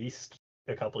out of the East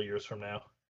a couple years from now.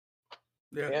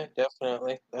 Yeah,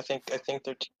 definitely. I think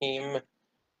their team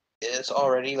is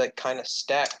already like kind of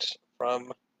stacked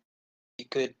from a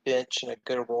good bench and a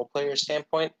good role player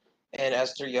standpoint. And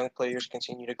as their young players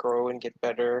continue to grow and get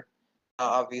better,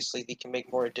 obviously they can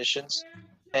make more additions.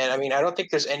 And I mean, I don't think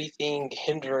there's anything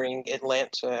hindering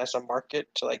Atlanta as a market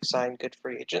to like sign good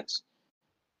free agents.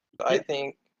 So I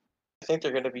think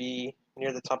they're going to be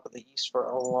near the top of the East for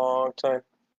a long time.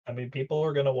 I mean, people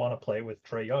are going to want to play with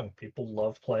Trae Young. People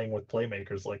love playing with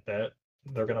playmakers like that.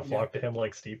 They're going to flock to him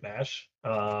like Steve Nash.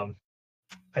 I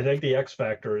think the X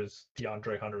factor is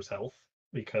DeAndre Hunter's health,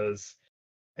 because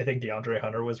I think DeAndre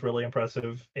Hunter was really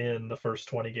impressive in the first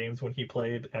 20 games when he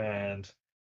played, and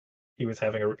he was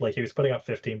having he was putting up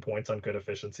 15 points on good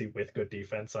efficiency with good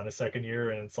defense on his second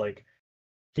year, and it's like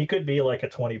he could be like a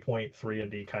 20.3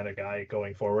 and D kind of guy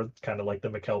going forward, kind of like the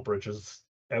Mikal Bridges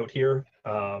out here,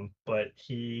 but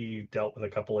he dealt with a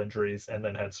couple injuries and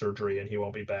then had surgery, and he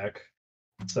won't be back.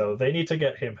 So they need to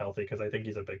get him healthy because I think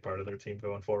he's a big part of their team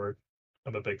going forward.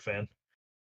 I'm a big fan.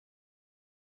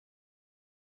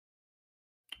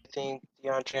 I think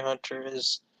DeAndre Hunter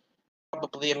is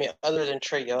probably, I mean, other than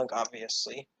Trey Young,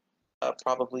 obviously,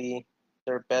 probably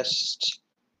their best,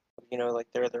 like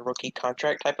they're the rookie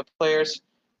contract type of players.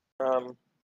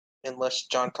 Unless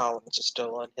John Collins is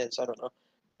still on his, I don't know.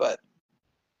 But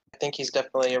I think he's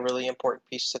definitely a really important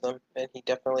piece to them, and he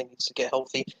definitely needs to get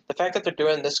healthy. The fact that they're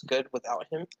doing this good without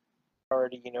him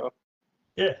already,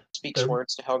 Yeah, speaks they're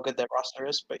words to how good that roster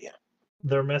is. But yeah,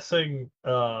 they're missing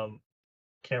Cam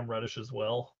Reddish as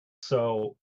well.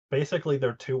 So basically,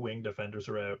 their two wing defenders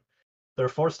are out. They're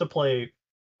forced to play.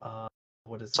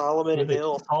 What is who are Solomon they?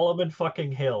 Hill, Solomon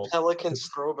fucking Hill. Pelicans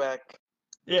throwback.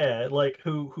 Yeah, like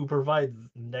who provides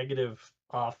negative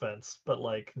offense, but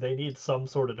like they need some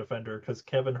sort of defender because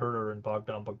Kevin Huerter and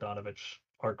Bogdan Bogdanovic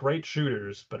are great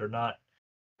shooters, but are not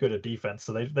good at defense.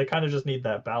 So they kind of just need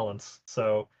that balance.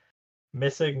 So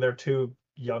missing their two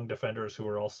young defenders who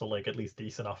are also like at least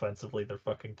decent offensively, they're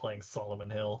fucking playing Solomon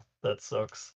Hill. That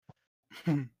sucks.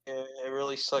 Yeah, it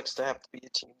really sucks to have to be a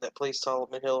team that plays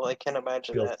Solomon Hill. I can't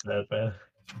imagine Feels that. sad, man.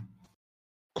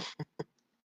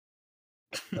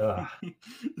 Ugh.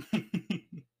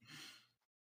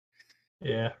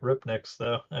 Yeah, rip Knicks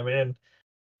though. I mean,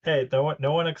 hey,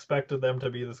 no one expected them to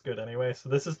be this good anyway.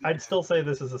 So I'd still say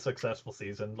this is a successful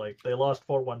season. Like they lost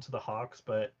 4-1 to the Hawks,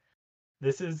 but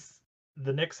this is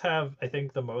the Knicks have, I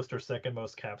think, the most or second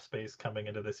most cap space coming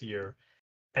into this year.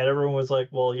 And everyone was like,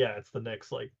 well, yeah, it's the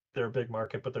Knicks. Like they're a big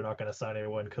market, but they're not going to sign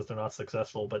anyone because they're not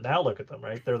successful. But now look at them,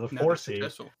 right? They're the Now they're 4 seed.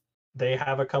 successful. They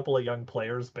have a couple of young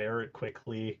players, Barrett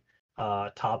quickly.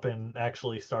 Toppin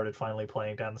actually started finally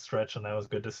playing down the stretch, and that was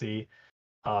good to see.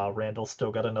 Randall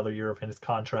still got another year of his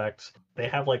contract. They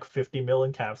have like 50 mil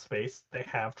in cap space. They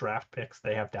have draft picks.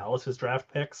 They have Dallas's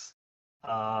draft picks.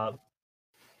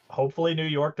 Hopefully New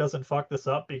York doesn't fuck this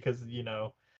up because,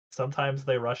 sometimes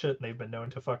they rush it and they've been known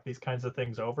to fuck these kinds of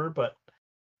things over. But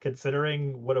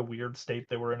considering what a weird state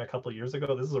they were in a couple of years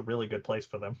ago, this is a really good place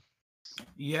for them.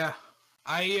 Yeah.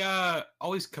 I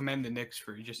always commend the Knicks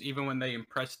for just even when they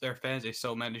impressed their fans, they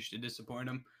still managed to disappoint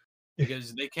them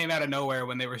because they came out of nowhere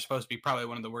when they were supposed to be probably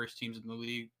one of the worst teams in the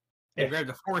league. They grabbed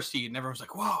the 4 seed and everyone was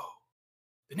like, whoa,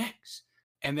 the Knicks.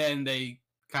 And then they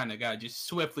kind of got just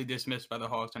swiftly dismissed by the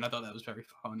Hawks, and I thought that was very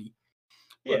funny.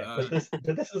 Yeah, but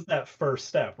this is that first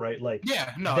step, right? Like,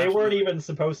 yeah, no, they weren't absolutely. even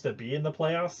supposed to be in the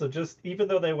playoffs. So just even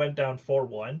though they went down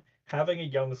 4-1, having a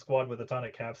young squad with a ton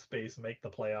of cap space make the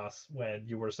playoffs when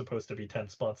you were supposed to be 10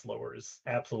 spots lower is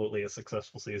absolutely a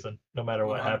successful season, no matter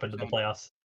what happened in the 100%.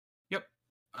 playoffs. Yep,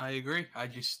 I agree. I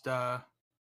just the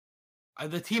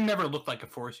team never looked like a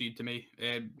 4 seed to me.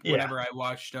 Whenever I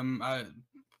watched them,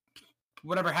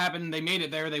 whatever happened, they made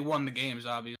it there. They won the games,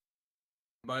 obviously,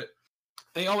 but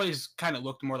they always kind of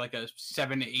looked more like a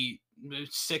 7, 8,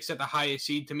 6 at the highest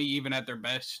seed to me, even at their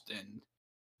best. And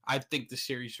I think the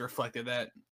series reflected that.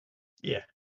 Yeah.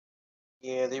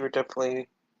 Yeah, they were definitely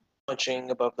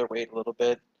punching above their weight a little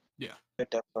bit. Yeah. I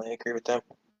definitely agree with them.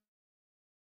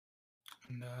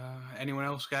 And, anyone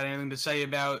else got anything to say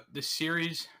about this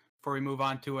series before we move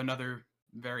on to another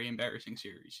very embarrassing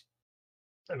series?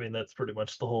 I mean, that's pretty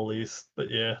much the whole East. But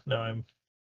yeah, no, I'm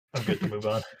good to move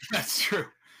on. That's true.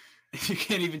 You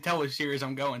can't even tell which series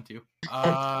I'm going to.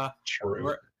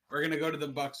 True. We're gonna go to the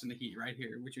Bucks and the Heat right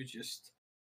here, which was just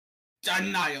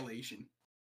annihilation.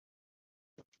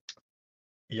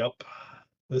 Yep.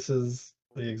 This is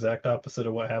the exact opposite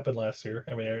of what happened last year.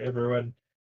 I mean, everyone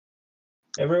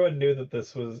knew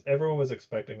that everyone was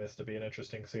expecting this to be an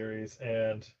interesting series,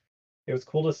 and it was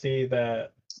cool to see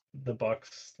that the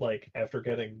Bucks, like, after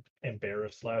getting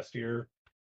embarrassed last year,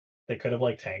 they could have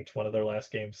like tanked one of their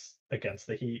last games against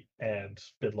the Heat and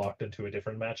been locked into a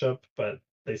different matchup, but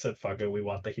they said fuck it, we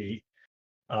want the Heat.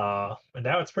 And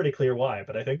now it's pretty clear why.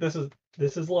 But I think this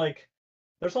is like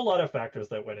there's a lot of factors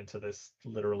that went into this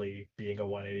literally being a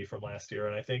 180 from last year,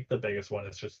 and I think the biggest one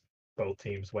is just both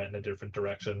teams went in a different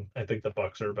direction. I think the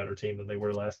Bucks are a better team than they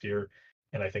were last year,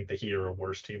 and I think the Heat are a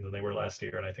worse team than they were last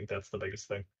year, and I think that's the biggest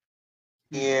thing.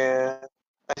 Yeah,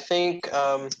 I think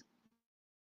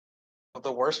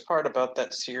the worst part about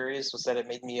that series was that it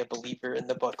made me a believer in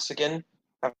the Bucks again.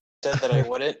 I said that I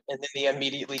wouldn't, and then they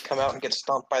immediately come out and get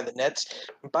stomped by the Nets.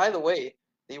 And by the way,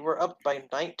 they were up by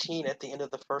 19 at the end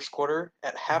of the first quarter.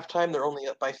 At halftime, they're only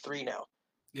up by 3 now.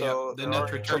 Yeah, So the they're Nets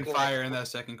already returned choking fire in that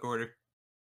second quarter.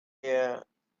 Yeah.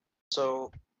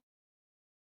 So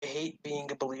I hate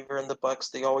being a believer in the Bucks.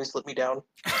 They always let me down.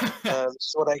 This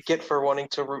is what I get for wanting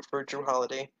to root for Drew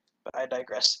Holiday. But I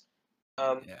digress.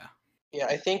 Yeah. Yeah,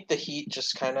 I think the Heat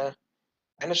just kind of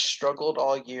struggled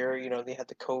all year. They had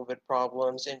the COVID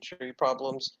problems, injury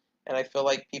problems, and I feel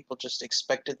like people just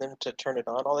expected them to turn it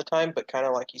on all the time. But kind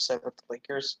of like you said with the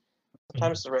Lakers, Mhm.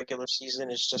 sometimes the regular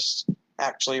season is just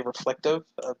actually reflective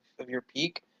of your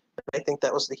peak. I think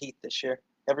that was the Heat this year.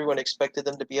 Everyone expected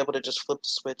them to be able to just flip the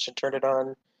switch and turn it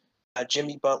on.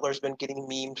 Jimmy Butler's been getting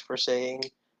memed for saying,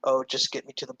 "Oh, just get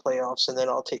me to the playoffs, and then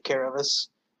I'll take care of us."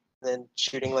 And then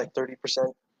shooting like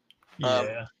 30%. Um,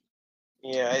 Yeah.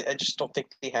 yeah, I just don't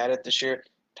think they had it this year.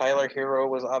 Tyler Hero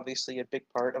was obviously a big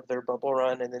part of their bubble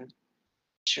run, and then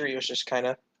sure he was just kind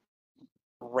of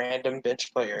random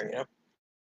bench player.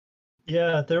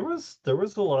 Yeah, there was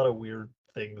a lot of weird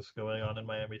things going on in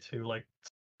Miami too. Like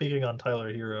speaking on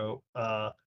Tyler Hero,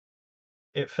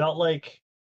 it felt like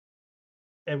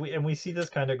and we see this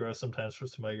kind of grow sometimes for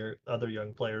some other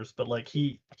young players, but like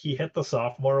he hit the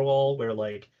sophomore wall where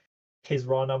like his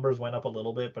raw numbers went up a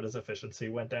little bit, but his efficiency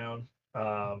went down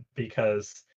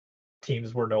because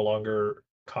teams were no longer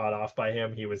caught off by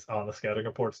him. He was on the scouting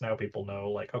reports now. People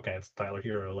know like, okay, it's Tyler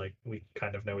Hero. Like we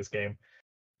kind of know his game.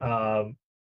 Um,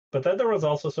 but then there was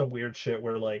also some weird shit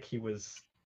where like he was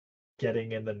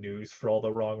getting in the news for all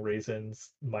the wrong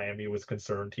reasons. Miami was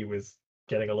concerned he was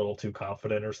getting a little too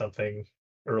confident or something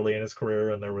early in his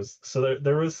career, and there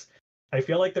was. I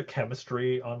feel like the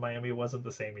chemistry on Miami wasn't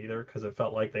the same either because it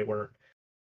felt like they weren't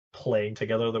playing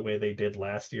together the way they did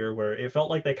last year, where it felt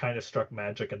like they kind of struck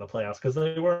magic in the playoffs because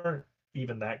they weren't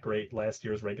even that great last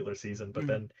year's regular season, but Mhm.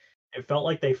 then it felt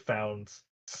like they found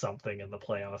something in the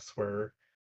playoffs where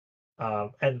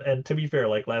and to be fair,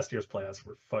 like last year's playoffs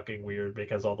were fucking weird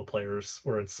because all the players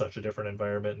were in such a different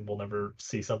environment and we'll never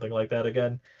see something like that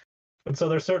again. And so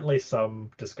there's certainly some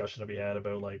discussion to be had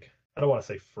about like I don't want to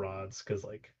say frauds because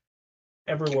like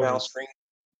Mickey everyone Mouse was ring.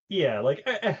 yeah, like,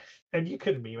 and you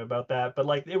could meme about that, but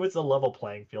like it was a level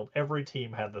playing field. Every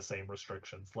team had the same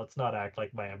restrictions. Let's not act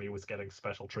like Miami was getting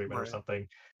special treatment or Right. something.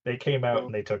 They came out Mm.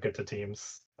 and they took it to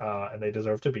teams, and they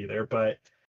deserve to be there. But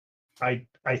I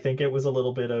think it was a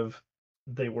little bit of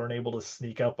they weren't able to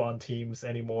sneak up on teams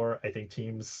anymore. I think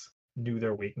teams knew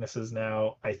their weaknesses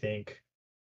now. I think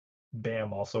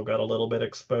Bam also got a little bit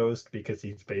exposed because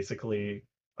he's basically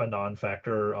a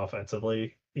non-factor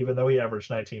offensively, even though he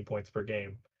averaged 19 points per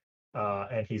game.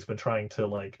 And he's been trying to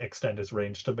like extend his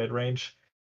range to mid-range.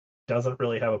 Doesn't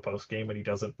really have a post game, and he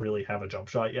doesn't really have a jump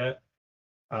shot yet.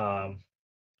 Um,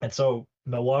 and so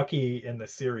Milwaukee in the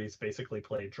series basically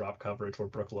played drop coverage where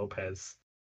Brook Lopez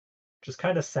just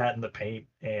kind of sat in the paint,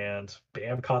 and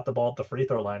Bam caught the ball at the free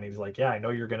throw line. And he's like, "Yeah, I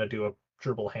know you're going to do a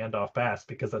dribble handoff pass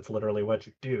because that's literally what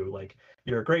you do. Like,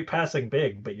 you're a great passing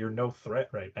big, but you're no threat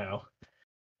right now."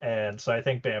 And so I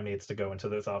think Bam needs to go into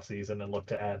this offseason and look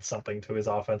to add something to his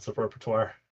offensive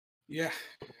repertoire. Yeah,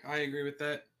 I agree with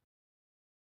that.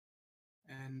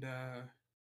 And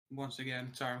once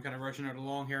again, sorry, I'm kind of rushing it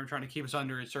along here. I'm trying to keep us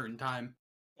under a certain time.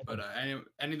 But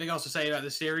anything else to say about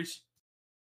this series?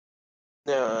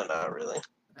 No, not really.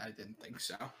 I didn't think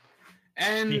so.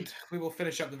 And we will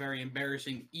finish up the very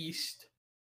embarrassing East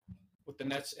with the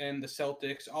Nets and the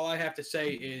Celtics. All I have to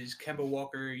say is, Kemba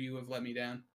Walker, you have let me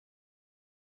down.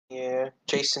 Yeah,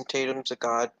 Jason Tatum's a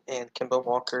god, and Kemba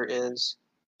Walker is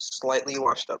slightly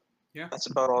washed up. Yeah. That's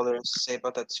about all there is to say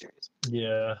about that series.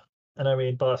 Yeah. And I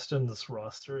mean Boston's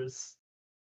roster is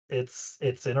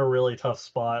it's in a really tough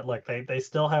spot. Like they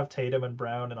still have Tatum and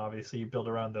Brown, and obviously you build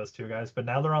around those two guys, but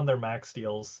now they're on their max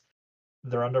deals.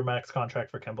 They're under max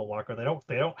contract for Kemba Walker. They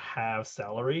don't have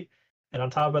salary. And on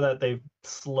top of that, they've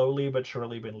slowly but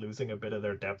surely been losing a bit of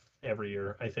their depth every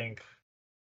year. I think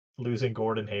losing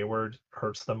Gordon Hayward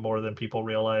hurts them more than people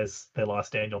realize. They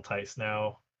lost Daniel Tice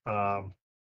now.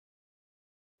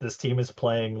 This team is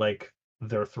playing like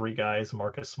their three guys,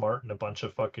 Marcus Smart, and a bunch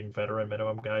of fucking veteran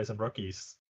minimum guys and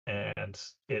rookies. And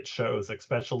it shows,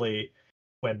 especially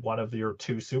when one of your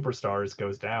two superstars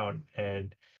goes down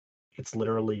and it's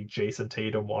literally Jason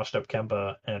Tatum, washed up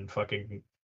Kemba, and fucking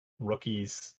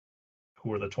rookies who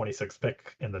were the 26th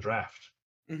pick in the draft.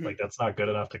 Mm-hmm. Like that's not good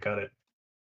enough to cut it.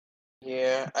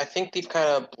 Yeah, I think they've kind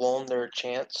of blown their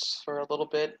chance for a little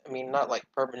bit. I mean, not like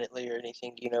permanently or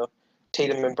anything.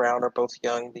 Tatum and Brown are both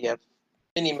young. They have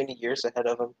many, many years ahead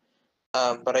of them.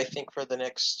 But I think for the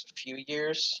next few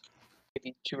years,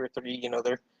 maybe 2 or 3,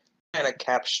 they're kind of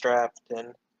cap strapped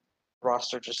and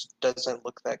roster just doesn't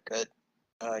look that good.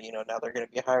 Now they're going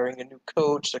to be hiring a new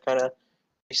coach. They're kind of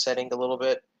resetting a little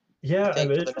bit. I Yeah, I'm think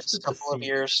for the next interested to couple of see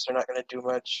years, they're not going to do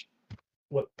much.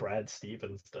 what Brad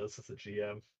Stevens does as a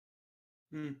GM.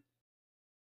 Mm.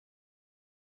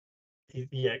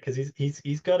 Yeah, because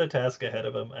he's got a task ahead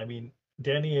of him. I mean,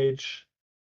 Danny Ainge.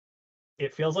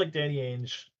 It feels like Danny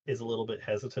Ainge is a little bit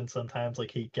hesitant sometimes.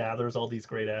 Like he gathers all these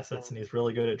great assets and he's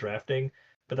really good at drafting,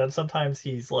 but then sometimes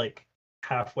he's like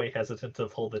halfway hesitant to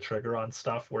pull the trigger on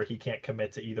stuff where he can't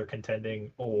commit to either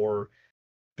contending or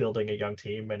building a young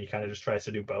team, and he kind of just tries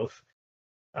to do both.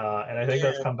 And I think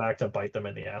that's come back to bite them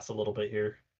in the ass a little bit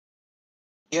here.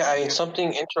 Yeah, I mean,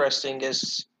 something interesting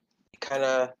is he kind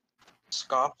of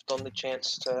scoffed on the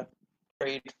chance to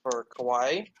trade for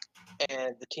Kawhi,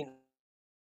 and the team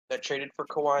that traded for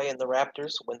Kawhi and the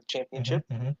Raptors win the championship.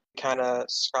 Kind of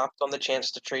scoffed on the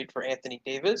chance to trade for Anthony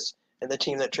Davis, and the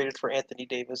team that traded for Anthony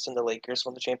Davis and the Lakers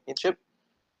won the championship.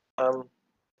 I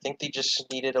think they just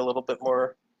needed a little bit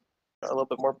more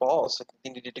balls. I think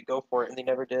they needed to go for it, and they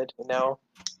never did. And now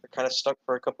they're kind of stuck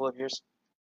for a couple of years.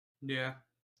 Yeah,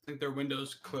 I think their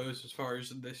window's closed as far as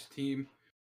this team.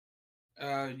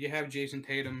 You have Jason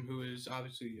Tatum, who is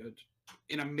obviously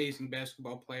an amazing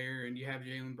basketball player, and you have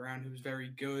Jaylen Brown, who's very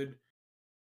good.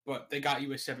 But they got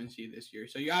you a 7 seed this year,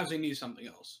 so you obviously need something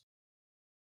else.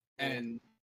 And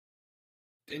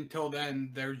until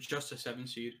then, they're just a 7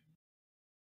 seed.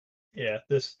 Yeah,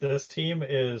 this team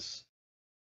is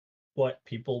what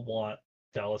people want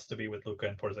Dallas to be with Luka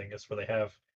and Porzingis, where they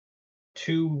have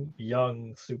two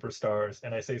young superstars,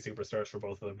 and I say superstars for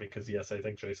both of them because yes, I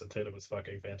think Jason Tatum is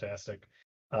fucking fantastic,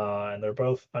 and they're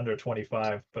both under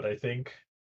 25. But I think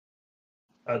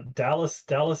Dallas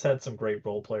had some great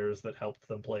role players that helped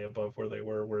them play above where they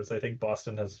were, whereas I think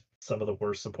Boston has some of the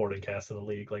worst supporting cast in the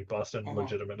league. Like Boston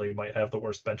legitimately might have the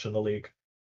worst bench in the league.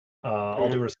 All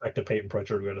due respect to Peyton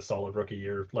Pritchard, who had a solid rookie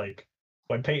year. Like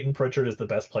when Peyton Pritchard is the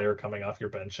best player coming off your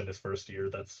bench in his first year,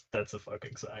 that's a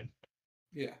fucking sign.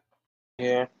 Yeah.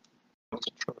 Yeah. It's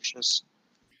atrocious.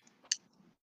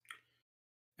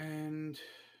 And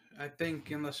I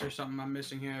think, unless there's something I'm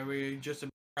missing here, we just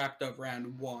wrapped up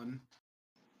round 1.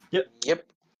 Yep.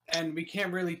 And we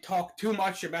can't really talk too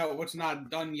much about what's not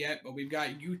done yet, but we've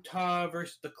got Utah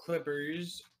versus the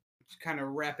Clippers. It's kind of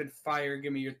rapid fire.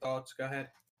 Give me your thoughts. Go ahead.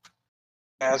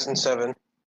 Jazz in 7.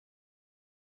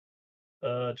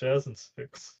 Jazz in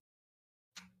 6.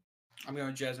 I'm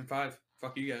going Jazz in 5.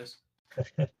 Fuck you guys.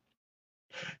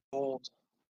 Old.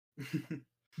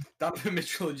 Donovan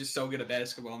Mitchell is just so good at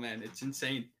basketball, man. It's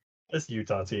insane. This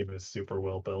Utah team is super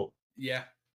well built. Yeah.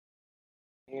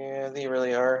 Yeah, they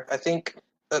really are. I think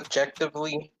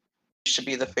objectively should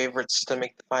be the favorites to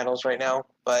make the finals right now,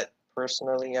 but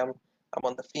personally, I'm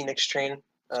on the Phoenix train,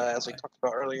 as we talked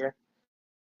about earlier.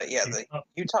 But yeah, the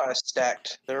Utah is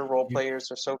stacked. Their role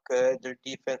players are so good. Their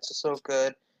defense is so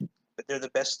good, but they're the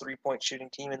best 3-point shooting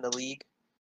team in the league.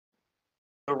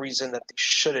 No reason that they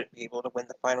shouldn't be able to win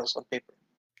the finals on paper.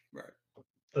 Right.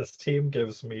 This team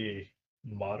gives me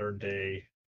modern day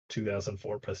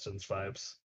 2004 Pistons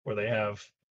vibes, where they have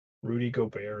Rudy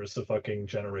Gobert as a fucking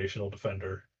generational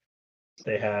defender.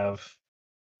 They have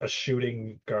a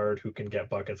shooting guard who can get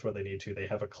buckets where they need to. They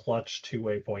have a clutch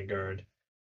two-way point guard,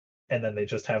 and then they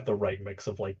just have the right mix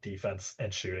of like defense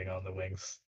and shooting on the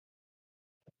wings.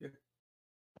 Yeah,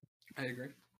 I agree.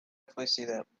 I see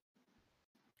that.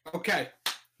 Okay,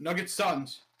 Nuggets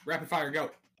Suns. Rapid fire,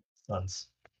 go. Suns.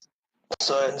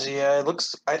 Suns, yeah, it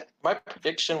looks. My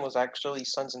prediction was actually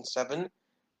Suns in 7,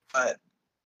 but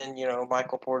and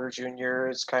Michael Porter Jr.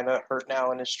 is kind of hurt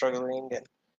now and is struggling, and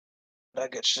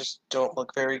Nuggets just don't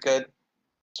look very good.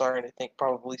 Sorry, I think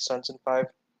probably Suns in 5.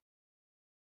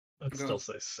 I'd still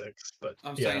say 6, but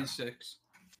I'm saying 6.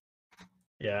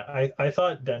 Yeah, I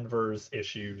thought Denver's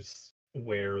issues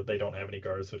where they don't have any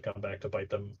guards would come back to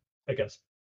bite them against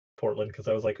Portland, because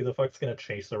I was like, who the fuck's gonna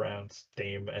chase around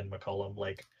Dame and McCollum?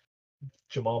 Like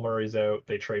Jamal Murray's out,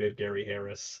 they traded Gary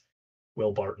Harris,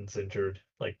 Will Barton's injured.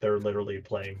 Like they're literally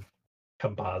playing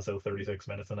Campazzo 36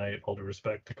 minutes a night, all due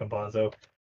respect to Campazzo.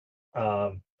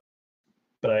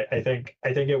 But I think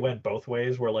it went both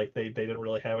ways, where like they didn't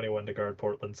really have anyone to guard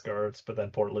Portland's guards, but then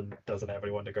Portland doesn't have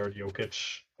anyone to guard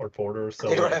Jokic or Porter. So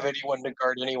they don't have anyone to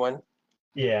guard anyone.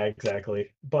 Yeah, exactly.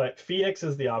 But Phoenix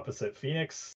is the opposite.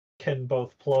 Phoenix can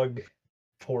both plug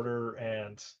Porter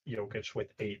and Jokic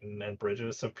with Ayton and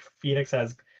Bridges. So Phoenix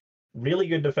has really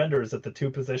good defenders at the two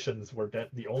positions where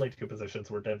the only two positions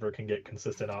where Denver can get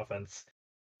consistent offense,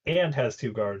 and has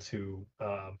two guards who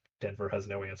Denver has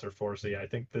no answer for. So yeah, I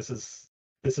think this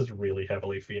is really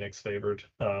heavily Phoenix favored.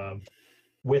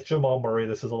 With Jamal Murray,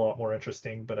 this is a lot more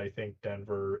interesting, but I think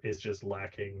Denver is just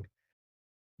lacking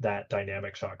that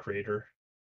dynamic shot creator.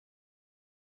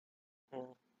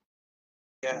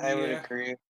 Yeah, I would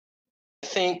agree. I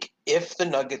think if the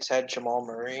Nuggets had Jamal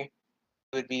Murray,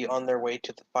 they would be on their way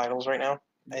to the finals right now.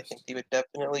 Yes. I think they would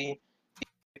definitely be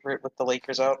favorite with the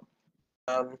Lakers out.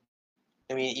 I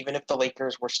mean, even if the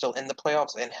Lakers were still in the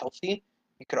playoffs and healthy,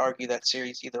 you could argue that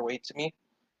series either way to me.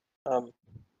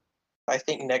 I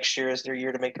think next year is their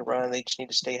year to make a run. They just need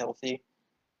to stay healthy.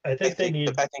 I think they need.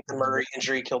 I think the Murray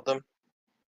injury killed them.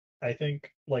 I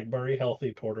think like Murray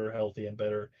healthy, Porter healthy and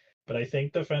better. But I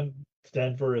think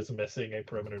Denver is missing a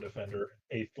perimeter defender,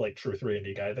 a like true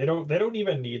 3-and-D guy. They don't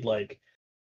even need like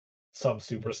some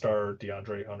superstar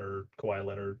DeAndre Hunter, Kawhi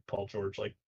Leonard, Paul George.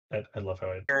 Like I love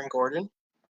how Aaron Gordon.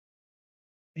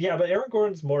 Yeah, but Aaron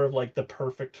Gordon's more of like the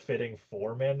perfect fitting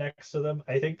 4-man next to them.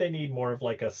 I think they need more of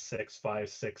like a 6'5",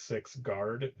 6'6"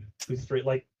 guard who's three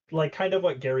like kind of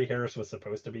what Gary Harris was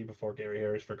supposed to be before Gary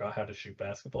Harris forgot how to shoot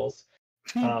basketballs.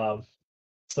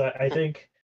 So I think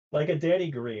like a Danny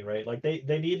Green, right? Like they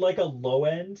need like a low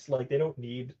end, like they don't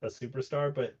need a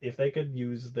superstar, but if they could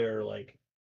use their like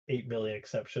 8 million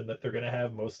exception that they're gonna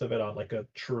have most of it on like a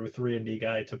true 3-and-D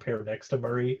guy to pair next to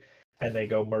Murray, and they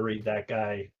go Murray, that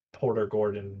guy, Porter,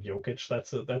 Gordon, Jokic,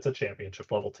 that's a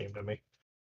championship level team to me.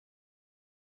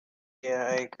 Yeah,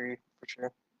 I agree for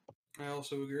sure. I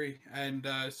also agree. And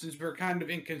since we're kind of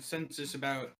in consensus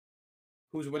about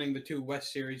who's winning the 2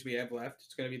 West series we have left,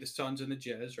 it's going to be the Suns and the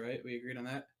Jazz, right? We agreed on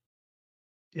that?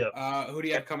 Yep. Who do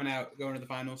you have coming out, going to the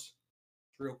finals?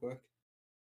 Real quick.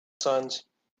 Suns.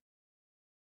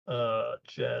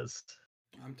 Jazz.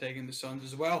 I'm taking the Suns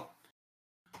as well.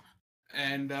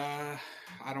 And I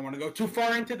don't want to go too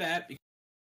far into that because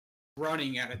we're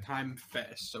running out of time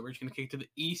fast. So we're just going to kick to the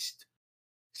East.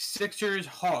 Sixers,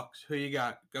 Hawks. Who you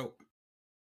got? Go.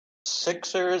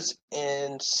 Sixers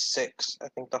in 6. I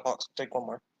think the Hawks will take one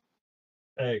more.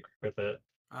 I agree with it.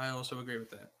 I also agree with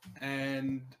that.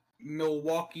 And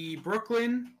Milwaukee,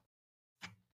 Brooklyn.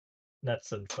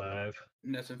 Nets in 5.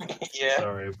 Nets in 5. Yeah.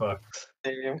 Sorry, Bucks.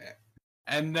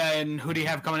 And then who do you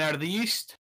have coming out of the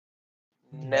East?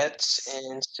 Nets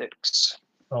in 6.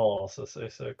 I'll also say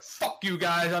 6. Fuck you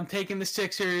guys. I'm taking the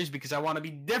Sixers because I want to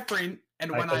be different.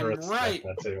 And when I'm right,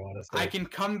 that too, honestly. I can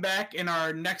come back in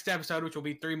our next episode, which will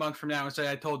be 3 months from now, and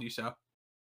say I told you so.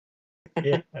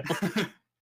 Yeah.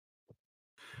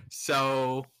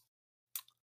 So,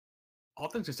 all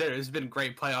things considered, it's been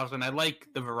great playoffs, and I like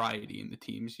the variety in the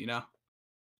teams, you know?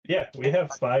 Yeah, we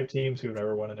have 5 teams who've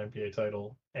never won an NBA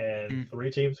title, and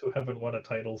 3 teams who haven't won a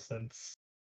title since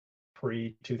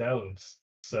pre-2000s.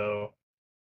 So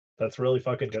that's really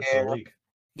fucking good for the league.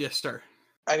 Yes, sir.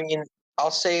 I mean,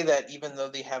 I'll say that even though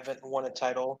they haven't won a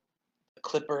title, the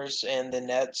Clippers and the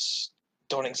Nets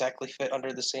don't exactly fit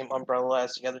under the same umbrella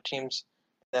as the other teams.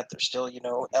 That they're still,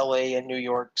 LA and New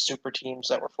York super teams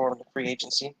that were formed in free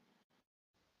agency.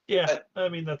 Yeah, but I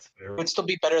mean, that's fair. It would still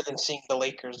be better than seeing the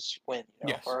Lakers win,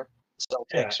 yes. Or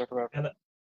Celtics or whoever. And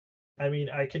I mean,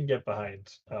 I can get behind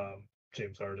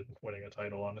James Harden winning a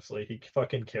title, honestly. He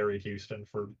fucking carried Houston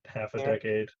for half a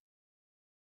decade.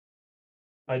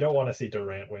 I don't want to see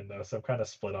Durant win, though, so I'm kind of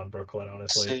split on Brooklyn,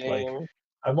 honestly. Same.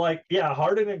 I'm like, yeah,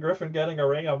 Harden and Griffin getting a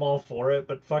ring, I'm all for it,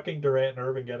 but fucking Durant and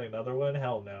Irving getting another one?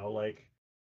 Hell no. Like,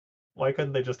 why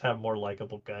couldn't they just have more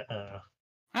likable guys?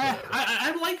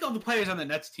 I like all the players on the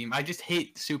Nets team. I just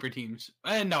hate super teams.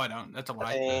 No, I don't. That's a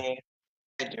lie.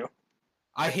 I do.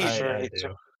 I hate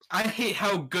do. I hate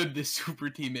how good this super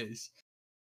team is.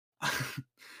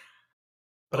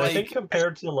 But I think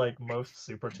compared to like most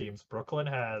super teams, Brooklyn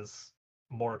has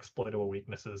more exploitable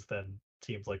weaknesses than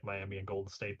teams like Miami and Golden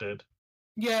State did.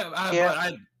 Yeah, but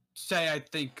I'd say I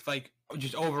think like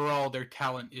just overall their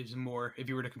talent is more if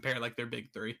you were to compare like their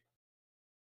big 3.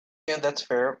 Yeah, that's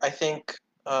fair. I think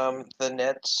the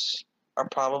Nets are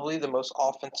probably the most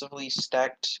offensively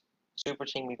stacked super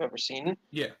team we've ever seen.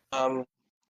 Yeah.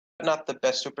 Not the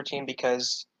best super team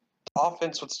because the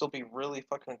offense would still be really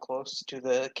fucking close to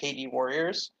the KD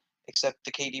Warriors, except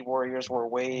the KD Warriors were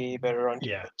way better on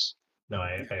defense. No,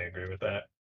 I agree with that.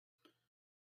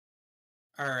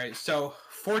 All right, so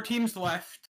 4 teams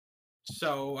left.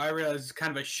 So I realize it's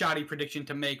kind of a shoddy prediction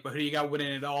to make, but who do you got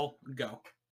winning it all? Go.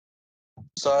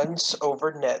 Suns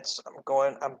over Nets.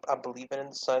 I'm believing in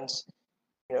the Suns.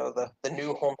 The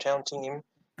new hometown team,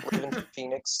 live in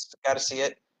Phoenix. Got to see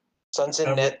it. Suns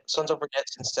over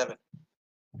Nets in 7.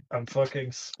 I'm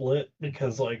fucking split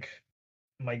because like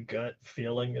my gut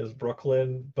feeling is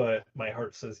Brooklyn, but my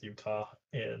heart says Utah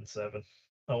in 7.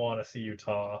 I want to see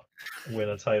Utah win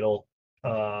a title,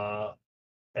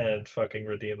 and fucking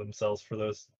redeem themselves for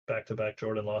those back-to-back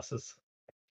Jordan losses.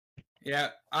 Yeah,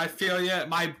 I feel ya.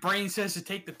 My brain says to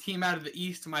take the team out of the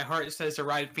East. My heart says to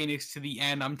ride Phoenix to the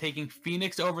end. I'm taking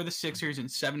Phoenix over the Sixers in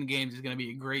 7 games. It's going to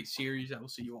be a great series. I will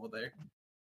see you all there.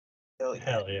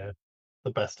 Hell yeah.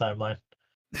 The best timeline.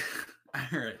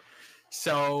 All right.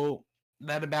 So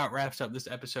that about wraps up this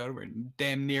episode. We're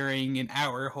damn nearing an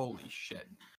hour. Holy shit.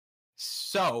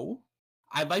 So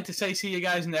I'd like to say see you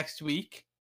guys next week,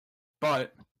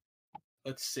 but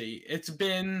let's see. It's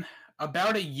been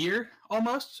about a year,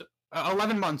 almost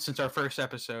 11 months since our first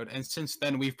episode, and since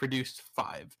then we've produced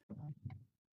 5.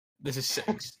 This is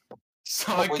 6,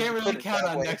 so I can't really count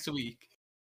on next week,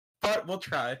 but we'll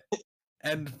try.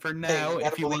 And for now,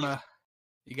 if you wanna,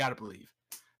 you gotta believe.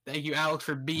 Thank you, Alex,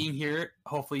 for being here.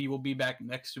 Hopefully, you will be back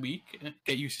next week.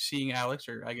 Get used to seeing Alex,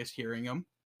 or I guess hearing him.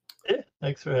 Yeah,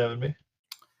 thanks for having me.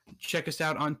 Check us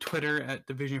out on Twitter at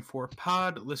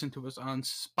Division4Pod. Listen to us on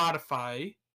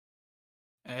Spotify.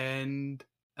 And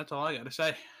that's all I got to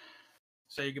say.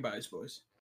 Say goodbyes, boys.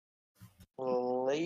 Later.